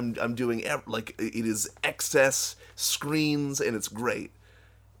movie. I'm doing, like, it is excess screens, and it's great.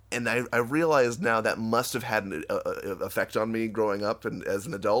 And I realize now that must have had an effect on me growing up and as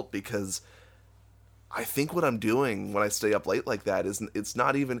an adult, because I think what I'm doing when I stay up late like that is it's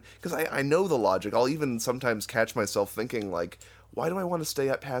not even because I know the logic. I'll even sometimes catch myself thinking like, why do I want to stay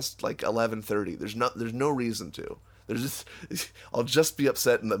up past like 11:30? There's no reason to. I'll just be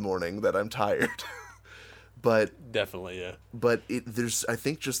upset in the morning that I'm tired. But definitely, yeah. But there's I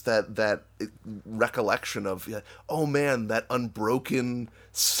think just that recollection of oh man, that unbroken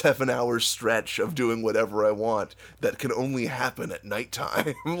 7-hour stretch of doing whatever I want that can only happen at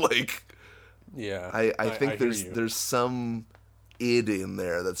nighttime. Like. Yeah, I think there's some id in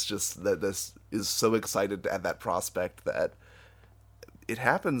there that's just that this is so excited at that prospect that it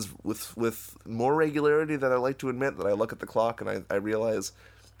happens with more regularity than I like to admit. That I look at the clock and I realize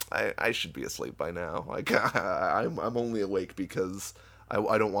I should be asleep by now. Like I'm only awake because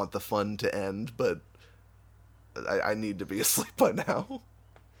I don't want the fun to end, but I need to be asleep by now.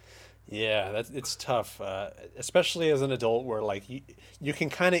 Yeah, it's tough, especially as an adult, where like you can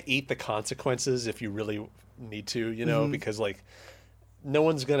kind of eat the consequences if you really need to, you know, because like no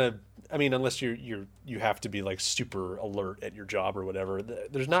one's gonna. I mean, unless you have to be like super alert at your job or whatever.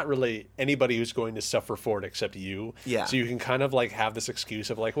 There's not really anybody who's going to suffer for it except you. Yeah. So you can kind of like have this excuse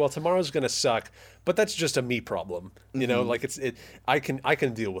of like, well, tomorrow's gonna suck, but that's just a me problem. You know, like I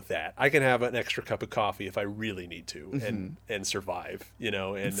can deal with that. I can have an extra cup of coffee if I really need to and survive. You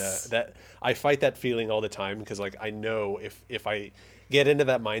know, and that I fight that feeling all the time because like I know if I get into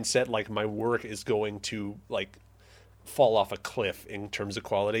that mindset, like my work is going to like fall off a cliff in terms of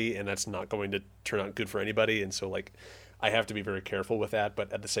quality, and that's not going to turn out good for anybody. And so like I have to be very careful with that,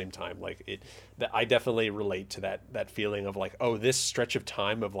 but at the same time, like I definitely relate to that feeling of like, oh, this stretch of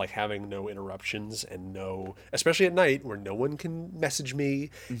time of like having no interruptions and especially at night where no one can message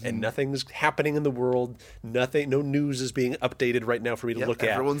me and nothing's happening in the world, no news is being updated right now for me to look at.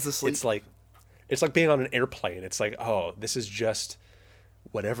 Everyone's asleep. It's like being on an airplane. It's like, oh, this is just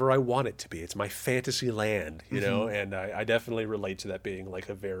whatever I want it to be. It's my fantasy land, you know, and I definitely relate to that being like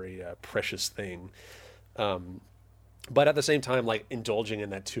a very precious thing. But at the same time, like indulging in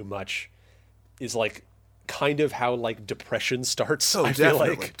that too much is like kind of how like depression starts. Oh, I feel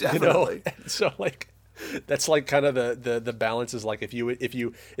like, definitely. You know? So like that's like kind of the balance is like if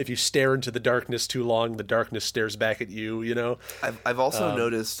you stare into the darkness too long, the darkness stares back at you. You know. I've also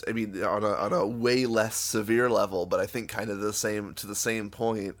noticed. I mean, on a way less severe level, but I think kind of the same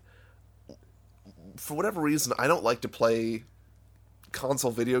point. For whatever reason, I don't like to play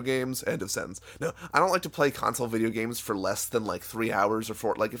console video games. End of sentence. No, I don't like to play console video games for less than like 3 hours or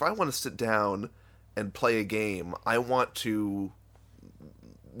 4. Like if I want to sit down and play a game, I want to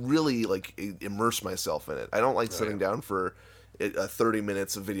really like immerse myself in it. I don't like sitting down for 30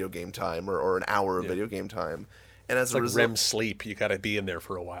 minutes of video game time or an hour of video game time. And as a result, REM sleep, you got to be in there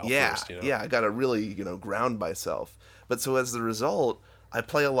for a while. First, you know? Yeah, I got to really ground myself. But so as the result, I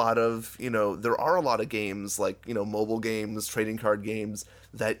play a lot of there are a lot of games like mobile games, trading card games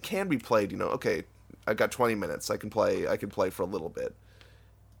that can be played. Okay, I got 20 minutes. I can play for a little bit.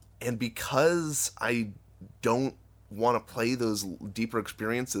 And because I don't want to play those deeper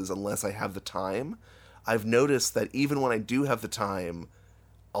experiences unless I have the time, I've noticed that even when I do have the time,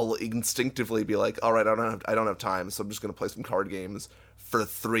 I'll instinctively be like, all right, I don't have time, so I'm just going to play some card games for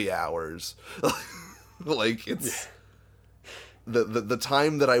 3 hours. Like it's the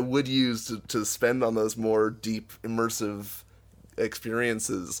time that I would use to spend on those more deep, immersive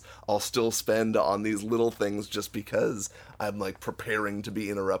experiences, I'll still spend on these little things just because I'm like preparing to be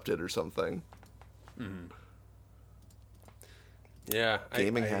interrupted or something. Yeah,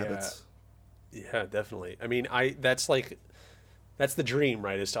 gaming habits. Yeah, definitely. I mean, that's the dream,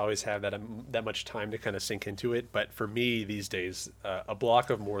 right? Is to always have that much time to kind of sink into it. But for me these days, a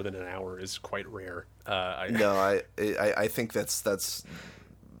block of more than an hour is quite rare. I think that's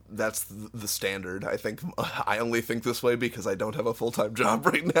the standard. I think I only think this way because I don't have a full-time job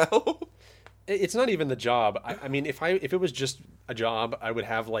right now. It's not even the job. I mean, if it was just a job, I would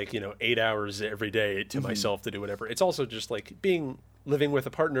have 8 hours every day to myself to do whatever. It's also just like living with a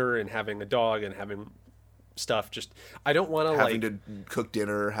partner and having a dog and having stuff. Just I don't want to having to cook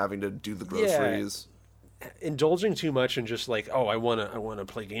dinner, having to do the groceries. Yeah, indulging too much and just like, oh, I wanna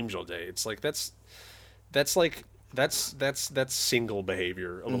play games all day. It's like that's single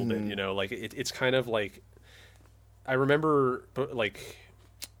behavior a little bit. Like it's kind of like I remember like.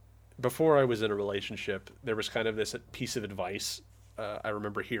 Before I was in a relationship, there was kind of this piece of advice I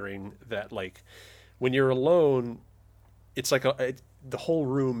remember hearing that like when you're alone, it's like the whole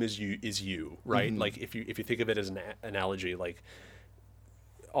room is you, right? Like if you think of it as an analogy, like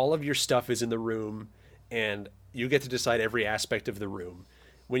all of your stuff is in the room and you get to decide every aspect of the room.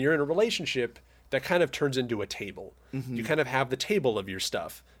 When you're in a relationship, that kind of turns into a table. You kind of have the table of your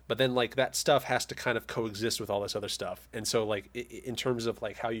stuff. But then like that stuff has to kind of coexist with all this other stuff. And so like in terms of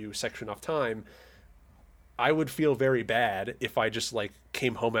like how you section off time, I would feel very bad if I just like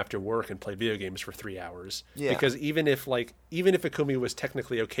came home after work and played video games for 3 hours. Yeah. Because even if Akumi was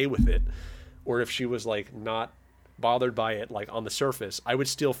technically okay with it, or if she was like not bothered by it like on the surface, I would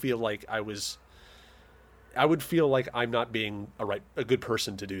still feel like I would feel like I'm not being a good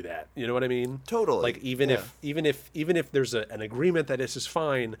person to do that. You know what I mean? Totally. Like even if there's an agreement that this is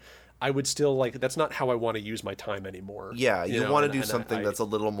fine, I would still like that's not how I want to use my time anymore. Yeah, you want to do something that's a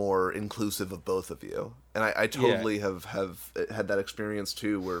little more inclusive of both of you. And I totally have had that experience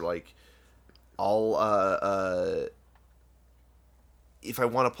too, where like I'll if I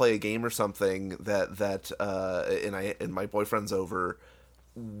want to play a game or something that and my boyfriend's over,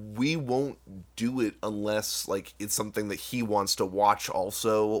 we won't do it unless like it's something that he wants to watch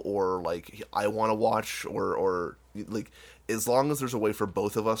also, or like I want to watch, or like as long as there's a way for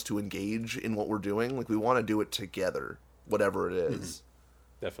both of us to engage in what we're doing, like we want to do it together, whatever it is.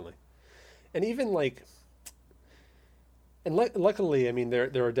 Definitely. And even like, and luckily, I mean,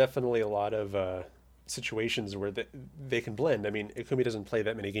 there are definitely a lot of situations where they can blend. I mean, Ikumi doesn't play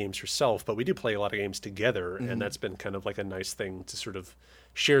that many games herself, but we do play a lot of games together, and that's been kind of like a nice thing to sort of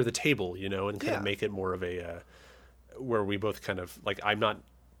share the table, and kind of make it more of a where we both kind of like I'm not,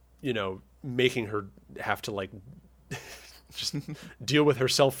 making her have to like just deal with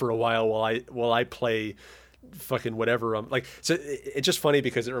herself for a while while I play fucking whatever. Like, so it's just funny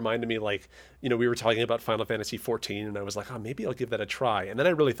because it reminded me like, we were talking about Final Fantasy 14 and I was like, oh, maybe I'll give that a try. And then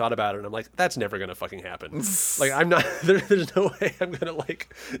I really thought about it and I'm like, that's never going to fucking happen. Like, I'm not, there's no way I'm going to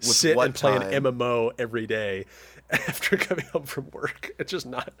like sit and play an MMO every day after coming home from work. It's just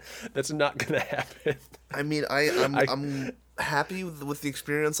that's not going to happen. I mean, I'm happy with the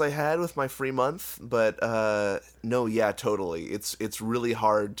experience I had with my free month, but no, yeah, totally. It's really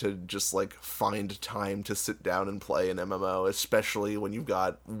hard to just like find time to sit down and play an MMO, especially when you've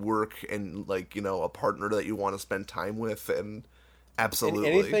got work and like, a partner that you want to spend time with. And absolutely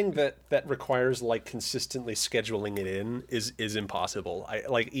anything that requires like consistently scheduling it in is impossible.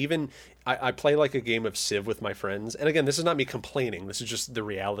 I play like a game of Civ with my friends, and again, this is not me complaining, this is just the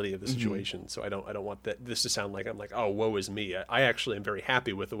reality of the situation. So I don't want this to sound like I'm like, oh, woe is me. I actually am very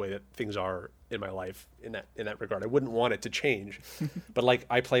happy with the way that things are in my life in that regard. I wouldn't want it to change. But like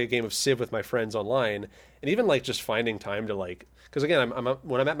I play a game of Civ with my friends online, and even like just finding time to like, because again,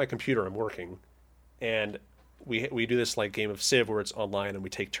 when I'm at my computer I'm working, and we do this like game of Civ where it's online and we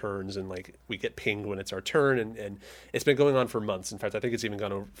take turns and like we get pinged when it's our turn, and it's been going on for months. In fact, I think it's even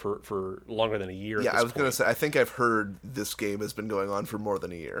gone on for longer than a year. Yeah, I was going to say, I think I've heard this game has been going on for more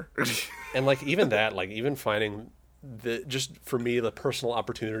than a year. And like even that, like even finding just for me, the personal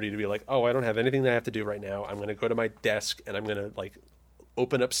opportunity to be like, oh, I don't have anything that I have to do right now. I'm going to go to my desk and I'm going to like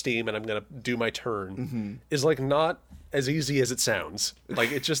open up Steam and I'm going to do my turn is like not as easy as it sounds. Like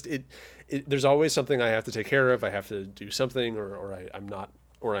there's always something I have to take care of. I have to do something, I'm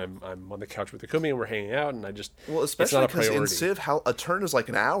on the couch with Akumi and we're hanging out, and especially because in Civ, a turn is like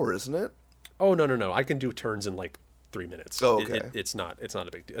an hour, isn't it? Oh no! I can do turns in like 3 minutes. Oh, okay. It's not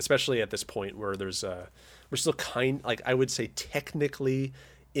a big deal, especially at this point where there's we're still like I would say technically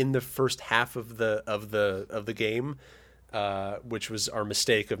in the first half of the game. which was our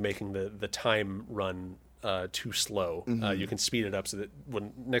mistake of making the time run too slow. You can speed it up so that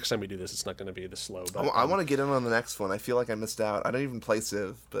when next time we do this, it's not going to be this slow. But, I want to get in on the next one. I feel like I missed out. I don't even play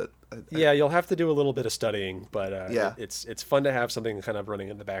Civ, but yeah, you'll have to do a little bit of studying. But it's fun to have something kind of running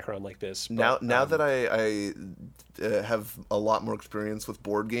in the background like this. But, now that I have a lot more experience with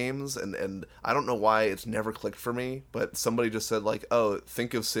board games, and I don't know why it's never clicked for me, but somebody just said like, "Oh,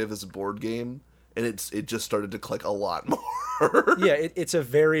 think of Civ as a board game." And it just started to click a lot more. Yeah, it's a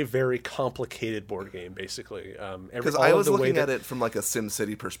very, very complicated board game, basically. Because I was looking at it from like a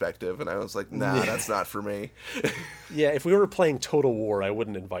SimCity perspective, and I was like, nah, that's not for me. Yeah, if we were playing Total War, I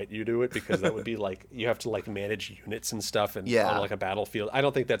wouldn't invite you to it, because that would be like, you have to like manage units and stuff, and on like a battlefield. I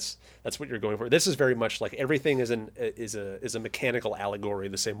don't think that's what you're going for. This is very much like everything is a mechanical allegory,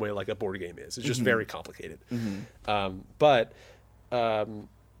 the same way like a board game is. It's just very complicated.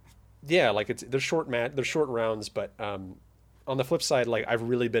 Yeah, like they're short rounds, but on the flip side, like I've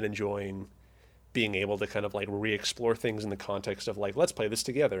really been enjoying being able to kind of like re-explore things in the context of like, let's play this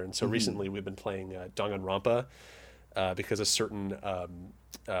together. And so recently we've been playing Danganronpa because a certain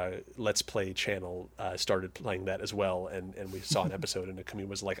Let's Play channel started playing that as well, and we saw an episode and Kami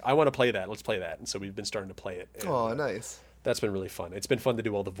was like, I want to play that, let's play that. And so we've been starting to play it. Oh, nice. That's been really fun. It's been fun to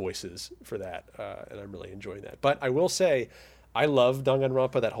do all the voices for that, and I'm really enjoying that. But I will say, I love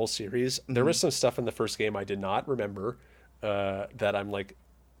Danganronpa, that whole series. There was some stuff in the first game I did not remember that I'm like,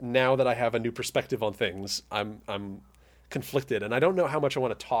 now that I have a new perspective on things, I'm conflicted, and I don't know how much I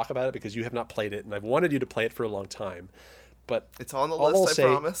want to talk about it because you have not played it, and I've wanted you to play it for a long time. But it's on the list, I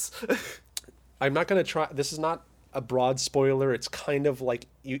promise. I'm not going to try. This is not a broad spoiler. It's kind of like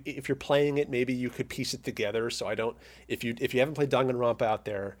if you're playing it, maybe you could piece it together. So I don't. If you haven't played Danganronpa out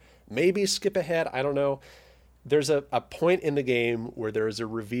there, maybe skip ahead. I don't know. There's a point in the game where there is a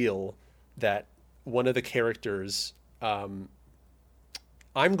reveal that one of the characters, I'm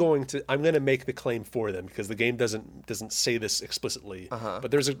going to make the claim for them because the game doesn't say this explicitly,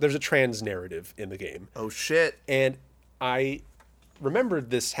 but there's a trans narrative in the game. Oh shit. And I remembered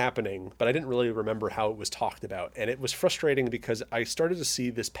this happening, but I didn't really remember how it was talked about, and it was frustrating because I started to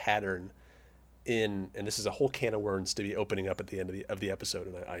see this pattern and this is a whole can of worms to be opening up at the end of the episode,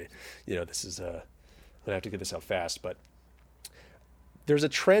 and I this is I'm going to have to get this out fast, but there's a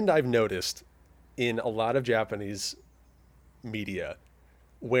trend I've noticed in a lot of Japanese media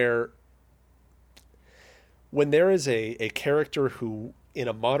where when there is a character who, in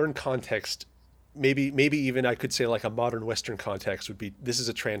a modern context, maybe even I could say like a modern Western context would be, this is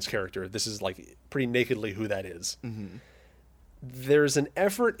a trans character. This is like pretty nakedly who that is. Mm-hmm. There's an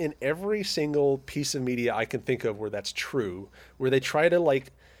effort in every single piece of media I can think of where that's true, where they try to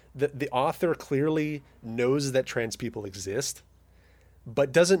like, the author clearly knows that trans people exist,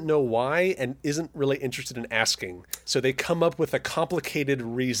 but doesn't know why and isn't really interested in asking. So they come up with a complicated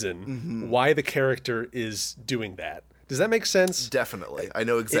reason why the character is doing that. Does that make sense? Definitely. I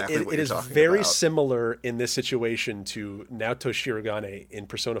know exactly what you're talking about. It is very similar in this situation to Naoto Shirogane in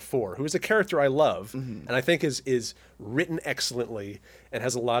Persona 4, who is a character I love and I think is written excellently and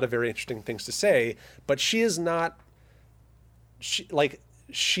has a lot of very interesting things to say, but she is not...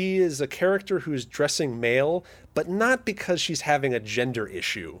 She is a character who's dressing male, but not because she's having a gender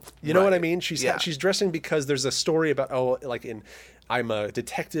issue. You know what I mean? She's dressing because there's a story about, I'm a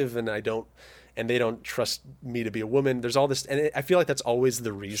detective and they don't trust me to be a woman. There's all this, and I feel like that's always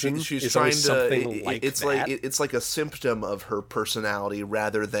the reason. She's trying to. It's like a symptom of her personality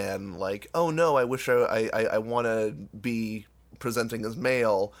rather than like, oh no, I wish I want to be presenting as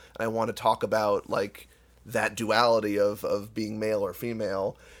male. And I want to talk about like that duality of being male or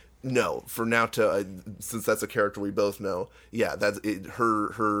female. No, for Naoto, since that's a character we both know, that's it.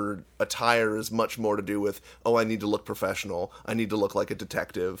 Her attire is much more to do with, I need to look professional. I need to look like a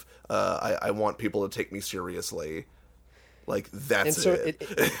detective. I want people to take me seriously. Like, that's and so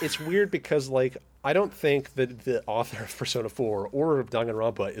it's weird because, like, I don't think that the author of Persona 4 or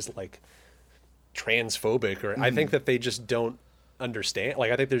Danganronpa is, like, transphobic. Or I think that they just don't understand.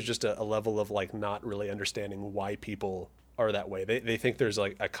 Like, I think there's just a level of, like, not really understanding why people are that way. They think there's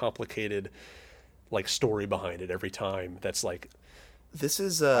like a complicated like story behind it every time. That's like, this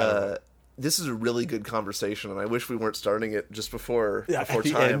is a really good conversation, and I wish we weren't starting it just before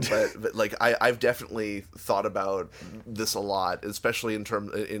time. But like I've definitely thought about this a lot, especially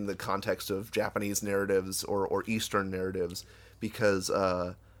in the context of Japanese narratives or Eastern narratives, because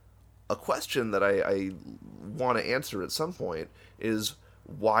a question that I want to answer at some point is,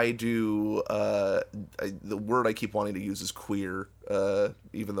 why do the word I keep wanting to use is queer,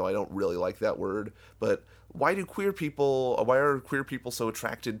 even though I don't really like that word, but why are queer people so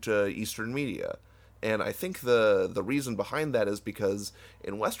attracted to Eastern media? And I think the reason behind that is because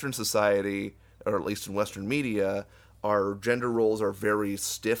in Western society, or at least in Western media, our gender roles are very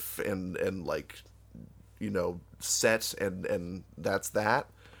stiff and like, set, and that's that.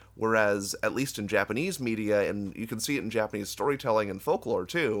 Whereas, at least in Japanese media, and you can see it in Japanese storytelling and folklore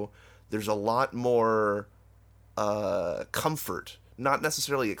too, there's a lot more comfort, not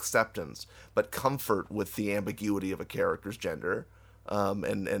necessarily acceptance, but comfort with the ambiguity of a character's gender,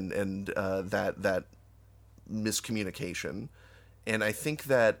 and that miscommunication. And I think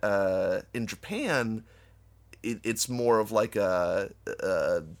that in Japan, it's more of like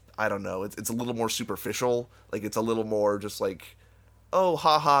I don't know, it's a little more superficial. Like, it's a little more just like, oh,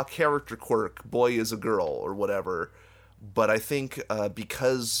 haha, character quirk, boy is a girl, or whatever. But I think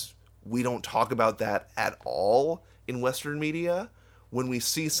because we don't talk about that at all in Western media, when we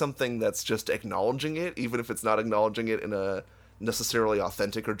see something that's just acknowledging it, even if it's not acknowledging it in a necessarily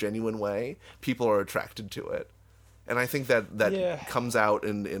authentic or genuine way, people are attracted to it. And I think that comes out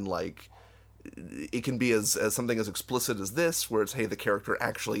in like, it can be as something as explicit as this, where it's, hey, the character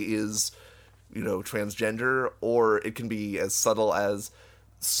actually is, transgender, or it can be as subtle as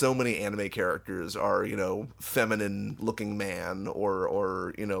so many anime characters are, feminine looking man,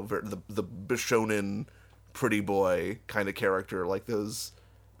 or the Bishonen pretty boy kind of character, like those,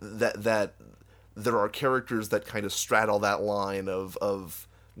 that there are characters that kind of straddle that line of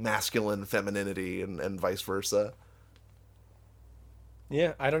masculine femininity and vice versa.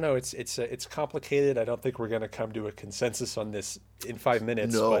 Yeah, I don't know. It's complicated. I don't think we're going to come to a consensus on this in 5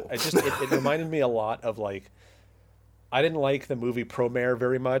 minutes. No. But it reminded me a lot of, like, I didn't like the movie Promare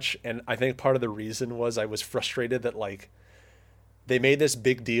very much, and I think part of the reason was I was frustrated that, like, they made this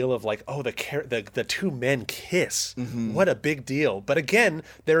big deal of, like, oh, the two men kiss. Mm-hmm. What a big deal. But again,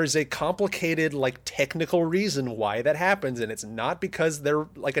 there is a complicated, like, technical reason why that happens, and it's not because they're,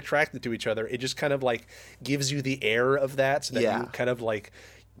 like, attracted to each other. It just kind of, like, gives you the air of that, so that you kind of, like,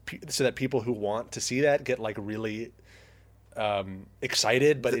 so that people who want to see that get, like, really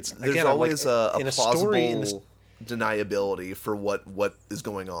excited. But it's, there's again, always like, a in a plausible story, deniability for what is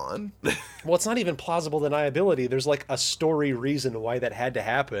going on. Well, it's not even plausible deniability. There's, like, a story reason why that had to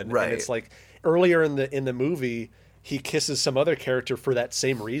happen. Right. And it's like earlier in the movie, he kisses some other character for that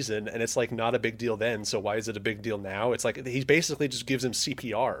same reason, and it's like not a big deal then. So why is it a big deal now? It's like he basically just gives him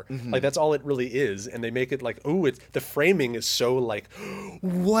CPR. Mm-hmm. Like, that's all it really is. And they make it like, ooh, it's, the framing is so like,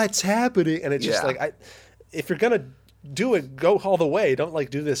 what's happening? And it's just like, if you're gonna do it, go all the way. Don't,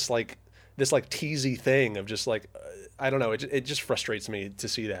 like, do this like teasy thing of just like, I don't know. It just frustrates me to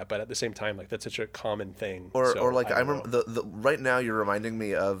see that, but at the same time, like, that's such a common thing. Or like, I remember the right now you're reminding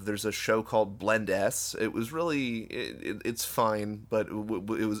me of, there's a show called Blend S. It was really it's fine, but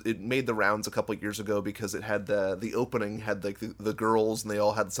it made the rounds a couple of years ago because it had the opening had like the girls, and they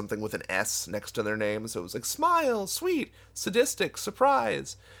all had something with an S next to their name, so it was like smile, sweet, sadistic,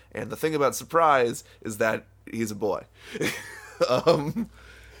 surprise. And the thing about surprise is that he's a boy.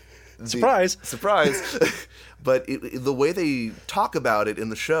 Surprise. But the way they talk about it in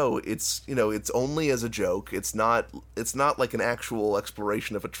the show, it's it's only as a joke. It's not like an actual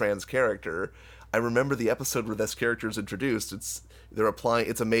exploration of a trans character. I remember the episode where this character is introduced. It's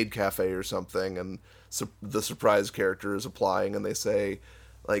a maid cafe or something, and the surprise character is applying, and they say,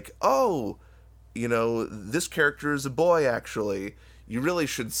 like, oh, this character is a boy, actually. You really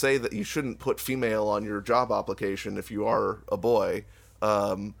should say that you shouldn't put female on your job application if you are a boy.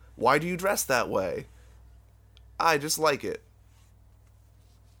 Why do you dress that way? I just like it.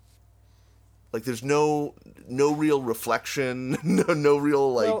 Like, there's no real reflection, no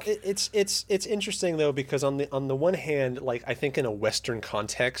real, like. Well, it's interesting though, because on the one hand, like, I think in a Western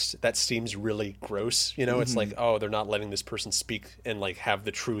context that seems really gross. Mm-hmm. It's like, oh, they're not letting this person speak and, like, have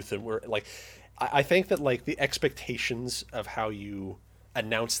the truth, and we're like, I think that, like, the expectations of how you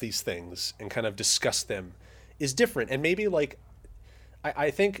announce these things and kind of discuss them is different, and maybe, like,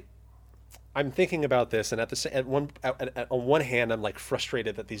 I think I'm thinking about this, and on one hand, I'm, like,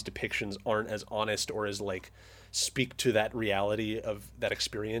 frustrated that these depictions aren't as honest or as, like, speak to that reality of that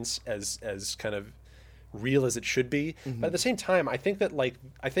experience as kind of real as it should be. Mm-hmm. But at the same time, I think that, like,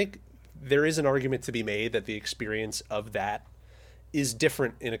 there is an argument to be made that the experience of that is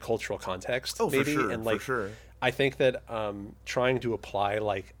different in a cultural context. Oh, maybe. For sure, and, like, for sure. I think that trying to apply,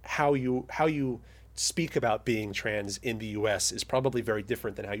 like, how you speak about being trans in the US is probably very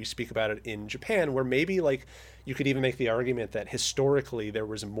different than how you speak about it in Japan, where maybe, like, you could even make the argument that historically there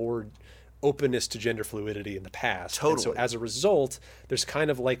was more openness to gender fluidity in the past. Totally. And so as a result, there's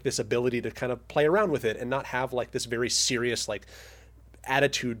kind of, like, this ability to kind of play around with it and not have, like, this very serious, like,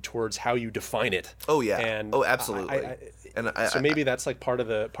 attitude towards how you define it. Oh yeah. And oh, absolutely. And so maybe that's like part of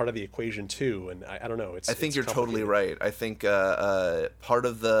the equation too. And I don't know. I think you're totally right. I think part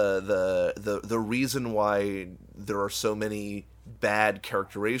of the reason why there are so many bad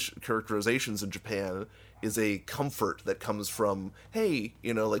characterizations in Japan is a comfort that comes from, hey,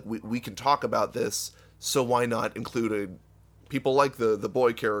 like we can talk about this, so why not include people like the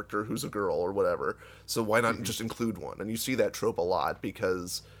boy character who's a girl or whatever. So why not just include one? And you see that trope a lot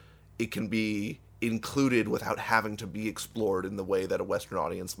because it can be included without having to be explored in the way that a Western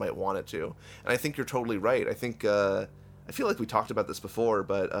audience might want it to. And I think you're totally right. I think I feel like we talked about this before,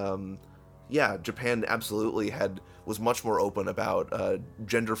 but yeah, Japan absolutely was much more open about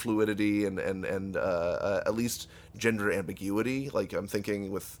gender fluidity and at least gender ambiguity. Like I'm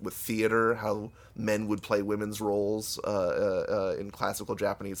thinking with theater, how men would play women's roles in classical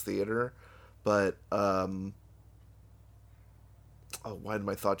Japanese theater. But why did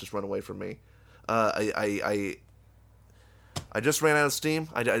my thought just run away from me? I just ran out of steam.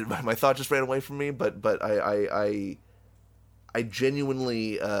 My thought just ran away from me. But I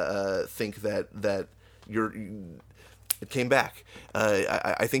genuinely think that it came back.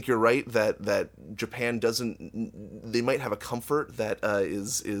 I think you're right that Japan doesn't. They might have a comfort that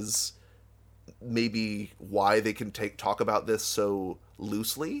is maybe why they can talk about this so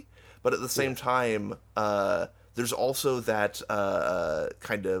loosely, but at the same time, there's also that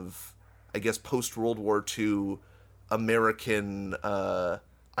kind of, I guess, post World War II American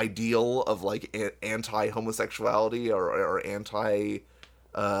ideal of like anti-homosexuality or anti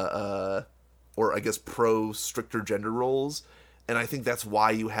or I guess pro stricter gender roles. And I think that's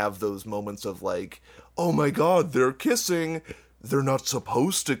why you have those moments of like, oh my god, they're kissing, they're not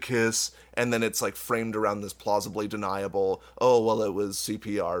supposed to kiss, and then it's like framed around this plausibly deniable, oh well, it was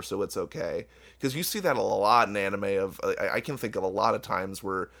CPR, so it's okay. Because you see that a lot in anime. I can think of a lot of times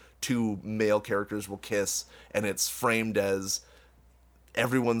where two male characters will kiss and it's framed as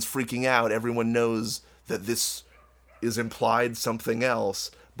everyone's freaking out, everyone knows that this is implied something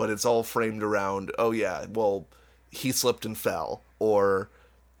else, but it's all framed around, oh yeah, well, he slipped and fell, or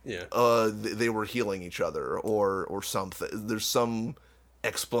they were healing each other, or something. There's some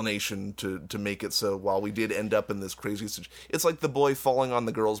explanation to make it so while we did end up in this crazy situation. It's like the boy falling on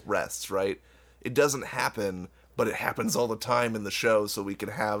the girl's breasts, right? It doesn't happen, but it happens all the time in the show, so we can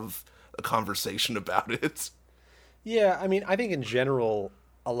have a conversation about it. Yeah, I mean, I think in general,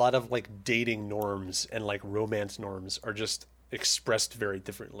 a lot of like dating norms and like romance norms are just expressed very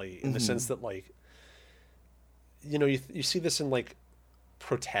differently in the sense that like, you see this in like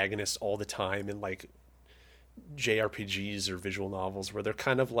protagonists all the time in like JRPGs or visual novels where they're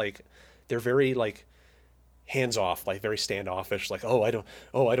kind of like, they're very like hands off, like very standoffish, like, I don't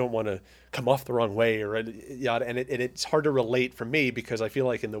want to come off the wrong way or yada. And it's hard to relate for me because I feel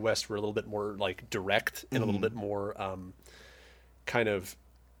like in the West we're a little bit more like direct and a little bit more kind of,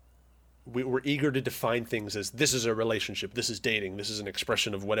 we're eager to define things as this is a relationship, this is dating, this is an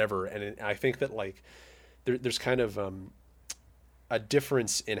expression of whatever. And I think that like there's kind of a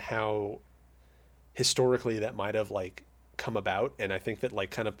difference in how historically that might have like come about. And I think that like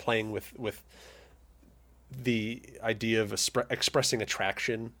kind of playing with the idea of expressing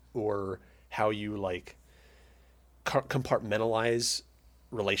attraction or how you like compartmentalize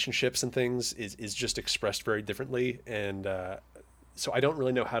relationships and things is just expressed very differently. And so I don't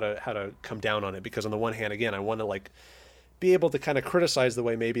really know how to come down on it, because on the one hand, again, I want to like be able to kind of criticize the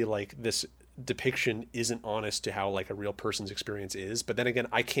way maybe like this depiction isn't honest to how like a real person's experience is. But then again,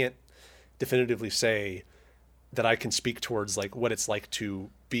 I can't definitively say that I can speak towards like what it's like to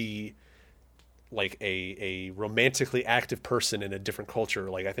be like a romantically active person in a different culture.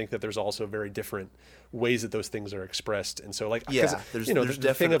 Like I think that there's also very different ways that those things are expressed. And so like, there's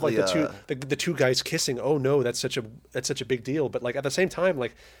the thing of like the two guys kissing, oh no, that's such a big deal. But like at the same time,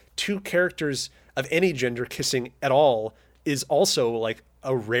 like two characters of any gender kissing at all is also like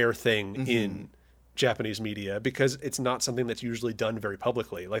a rare thing in Japanese media, because it's not something that's usually done very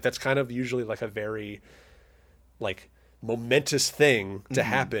publicly. Like that's kind of usually like a very like momentous thing to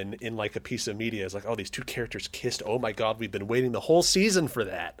happen in like a piece of media. Is like, oh, these two characters kissed, oh my god, we've been waiting the whole season for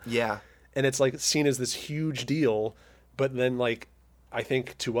that. Yeah. And it's like seen as this huge deal, but then like I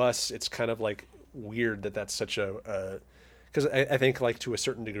think to us it's kind of like weird that that's such a because I think like to a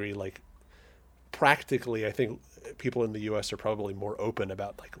certain degree, like practically I think people in the US are probably more open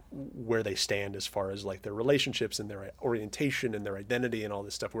about like where they stand as far as like their relationships and their orientation and their identity and all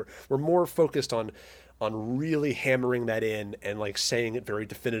this stuff. We're more focused on really hammering that in and like saying it very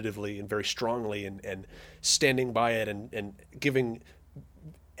definitively and very strongly and standing by it and giving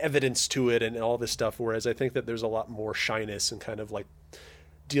evidence to it and all this stuff. Whereas I think that there's a lot more shyness and kind of like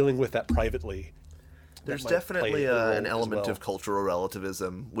dealing with that privately. There's might definitely play a role an as element well. of cultural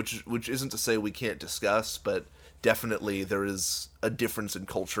relativism, which isn't to say we can't discuss, but definitely there is a difference in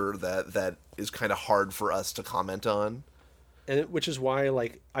culture that is kind of hard for us to comment on. Which is why,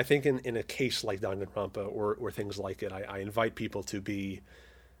 like, I think in a case like Danganronpa or things like it, I invite people to be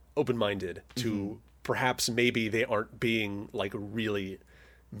open-minded to perhaps maybe they aren't being like really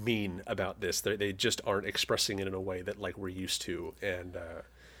mean about this. They just aren't expressing it in a way that like we're used to, And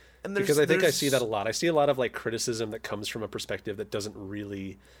because I think I see that a lot. I see a lot of like criticism that comes from a perspective that doesn't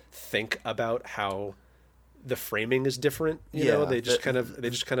really think about how the framing is different. You know, they just kind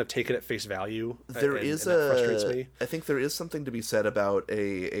of take it at face value. There and is that frustrates me. I think there is something to be said about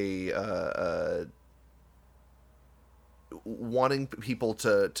wanting people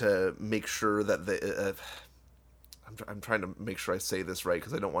to make sure that the I'm trying to make sure I say this right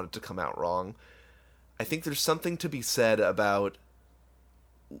because I don't want it to come out wrong. I think there's something to be said about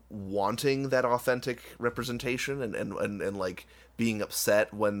wanting that authentic representation and like being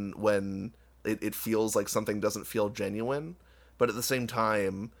upset when it feels like something doesn't feel genuine, but at the same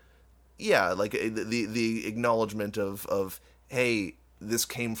time, yeah, like the acknowledgement of hey, this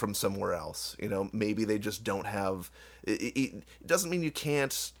came from somewhere else. You know, maybe they just don't have. It doesn't mean you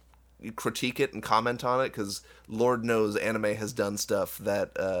can't critique it and comment on it, because Lord knows anime has done stuff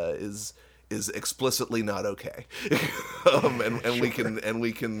that is explicitly not okay, and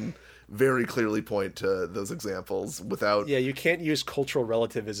we can very clearly point to those examples without. Yeah, you can't use cultural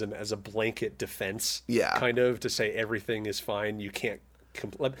relativism as a blanket defense. Yeah, kind of to say everything is fine. You can't.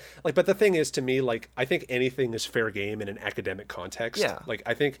 Like, but the thing is, to me, like, I think anything is fair game in an academic context. Yeah. Like,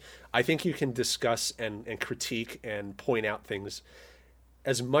 I think you can discuss and critique and point out things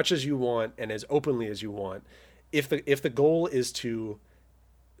as much as you want and as openly as you want. If the goal is to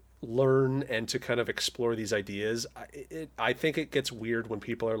learn and to kind of explore these ideas, I think it gets weird when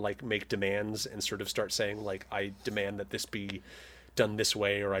people are like make demands and sort of start saying like, I demand that this be done this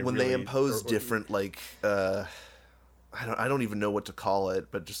way, or when they impose different like. I don't even know what to call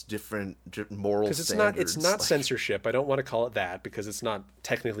it, but just different moral standards. It's not like, censorship. I don't want to call it that because it's not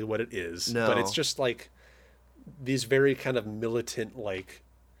technically what it is. No. But it's just like these very kind of militant, like,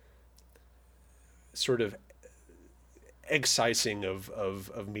 sort of excising of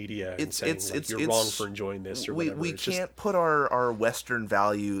media and saying like, you're wrong for enjoying this or whatever. We can't put our Western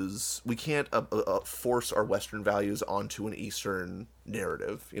values. We can't force our Western values onto an Eastern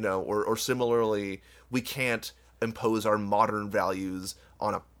narrative, you know, or similarly, we can't impose our modern values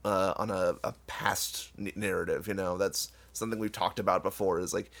on a past narrative. You know, that's something we've talked about before.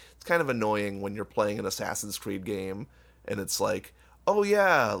 Is like, it's kind of annoying when you're playing an Assassin's Creed game and it's like, oh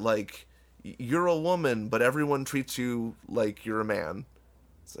yeah, like, you're a woman but everyone treats you like you're a man.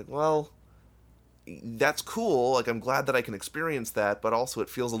 It's like, well, that's cool, like, I'm glad that I can experience that, but also it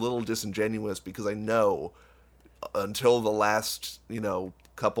feels a little disingenuous because I know until the last, you know,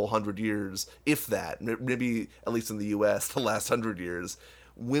 couple hundred years, if that, maybe at least in the US, the last 100 years,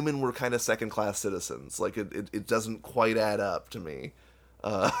 women were kind of second-class citizens. Like, it doesn't quite add up to me.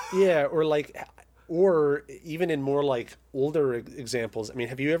 Yeah, or even in more like older examples. I mean,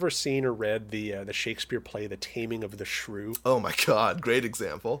 have you ever seen or read the Shakespeare play The Taming of the Shrew? Oh my God, great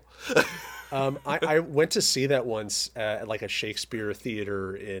example. I went to see that once at like a Shakespeare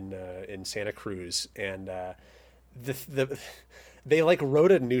theater in Santa Cruz, and they like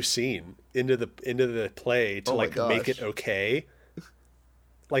wrote a new scene into the play to like make it okay.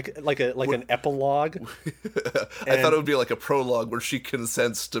 Like an epilogue. I thought it would be like a prologue where she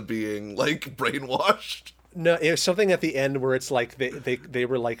consents to being like brainwashed. No, it was something at the end where it's like they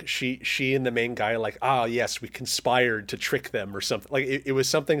were like she and the main guy like, yes, we conspired to trick them or something. Like it was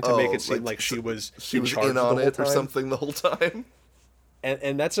something to make it seem like she was in on it or something the whole time.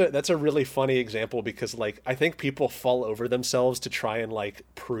 And that's a really funny example because like I think people fall over themselves to try and like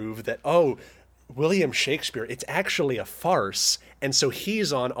prove that, oh, William Shakespeare, it's actually a farce, and so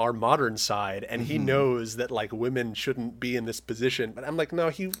he's on our modern side and he knows that like women shouldn't be in this position. But I'm like, no,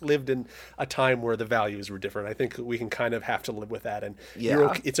 he lived in a time where the values were different. I think we can kind of have to live with that, and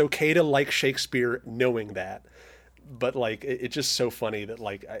it's okay to like Shakespeare knowing that. But like it's just so funny that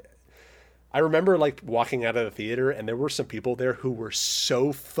like I remember like walking out of the theater and there were some people there who were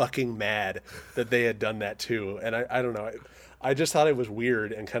so fucking mad that they had done that too. And I don't know. I just thought it was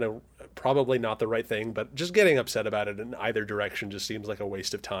weird and kind of probably not the right thing, but just getting upset about it in either direction just seems like a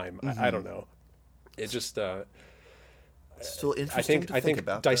waste of time. I don't know. It just, still interesting I think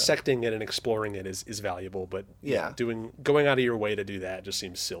about dissecting it and exploring it is valuable, but going out of your way to do that just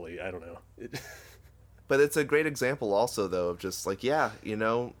seems silly. I don't know. But it's a great example also, though, of just like, yeah, you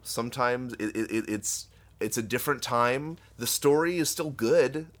know, sometimes it's it's a different time. The story is still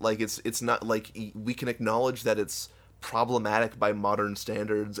good. Like it's not like we can acknowledge that it's problematic by modern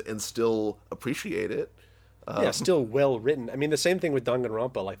standards and still appreciate it. Yeah, still well written. I mean, the same thing with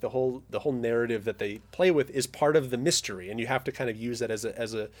Danganronpa. Like the whole narrative that they play with is part of the mystery, and you have to kind of use that as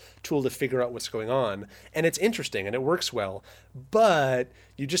a tool to figure out what's going on. And it's interesting and it works well, but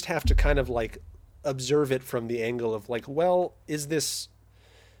you just have to kind of like observe it from the angle of like, well, is this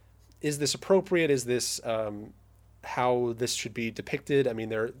appropriate? Is this how this should be depicted? I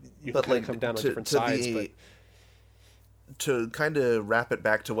mean, you can kind of come down on different sides, but to kind of wrap it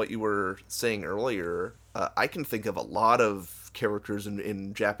back to what you were saying earlier, I can think of a lot of characters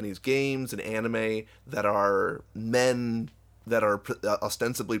in Japanese games and anime that are men that are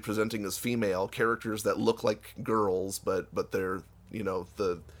ostensibly presenting as female characters that look like girls, but they're, you know,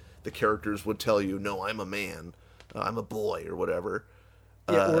 the characters would tell you, no, I'm a man, I'm a boy, or whatever.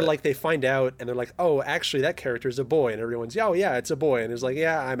 Yeah, or like they find out and they're like, oh, actually that character is a boy, and everyone's, oh yeah, it's a boy, and it's like,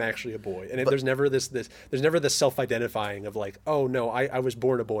 yeah, I'm actually a boy, and there's never there's never this self-identifying of like, oh no, I was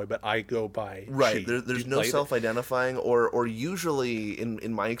born a boy, but I go by right. she. There's no self-identifying, or usually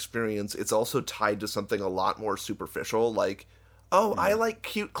in my experience, it's also tied to something a lot more superficial, like, oh, I like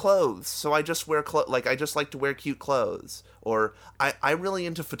cute clothes, so I just wear I just like to wear cute clothes, or I'm really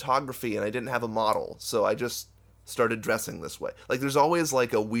into photography and I didn't have a model, so I just started dressing this way. Like there's always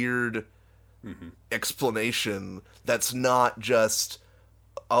like a weird explanation that's not just,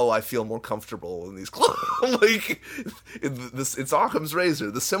 oh, I feel more comfortable in these clothes. Like it's Occam's razor.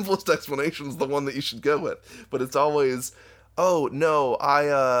 The simplest explanation is the one that you should go with, but it's always, oh no,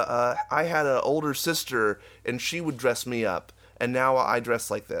 I had an older sister and she would dress me up, and now I dress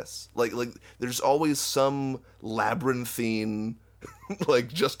like this. Like there's always some labyrinthine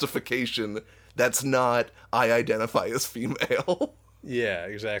like justification that's not, I identify as female. Yeah,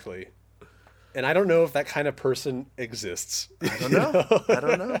 exactly. And I don't know if that kind of person exists. I don't know. I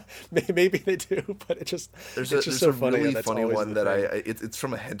don't know. Maybe they do, but it's just so a funny. Really funny one that it's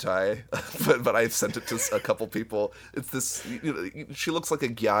from a hentai, but I've sent it to a couple people. It's this. You know, she looks like a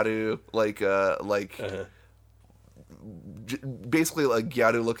gyaru, basically a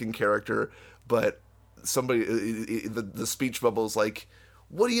gyaru-looking character, but somebody the speech bubble is like,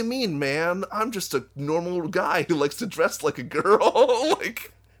 what do you mean, man? I'm just a normal guy who likes to dress like a girl.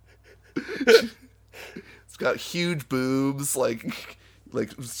 Like, it's got huge boobs, like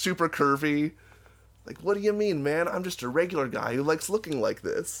super curvy. Like, what do you mean, man? I'm just a regular guy who likes looking like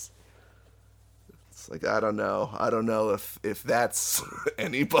this. It's like, I don't know if that's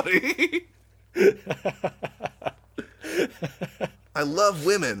anybody. I love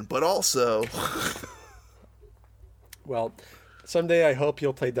women, but also well, someday I hope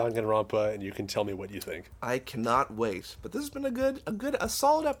you'll play Danganronpa and you can tell me what you think. I cannot wait. But this has been a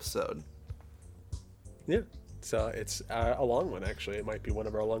solid episode. Yeah. So it's a long one, actually. It might be one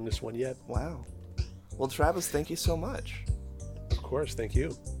of our longest one yet. Wow. Well, Travis, thank you so much. Of course, thank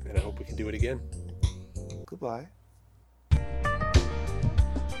you. And I hope we can do it again. Goodbye.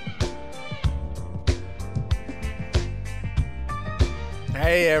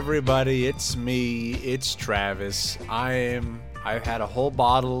 Hey everybody, it's me, it's Travis. I've had a whole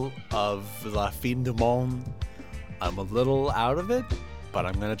bottle of La Fin du Monde. I'm a little out of it, but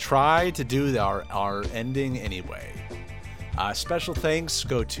I'm gonna try to do our ending anyway. Special thanks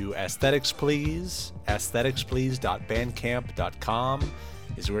go to Aesthetics Please. Aestheticsplease.bandcamp.com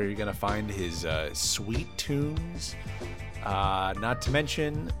is where you're gonna find his sweet tunes. Not to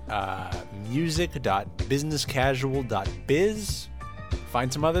mention music.businesscasual.biz.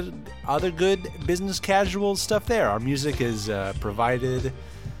 Find some other good business casual stuff there. Our music is provided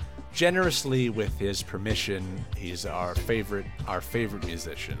generously with his permission. He's our favorite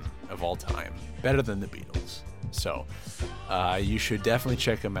musician of all time, better than the Beatles. So you should definitely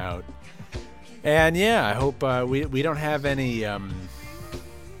check him out. And yeah, I hope we don't have any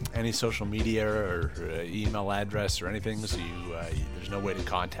social media or email address or anything, so there's no way to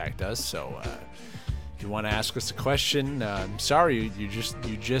contact us. So. If you want to ask us a question, I'm sorry, you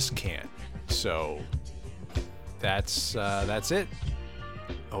just can't. So that's it.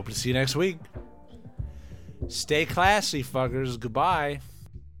 Hope to see you next week. Stay classy, fuckers. Goodbye.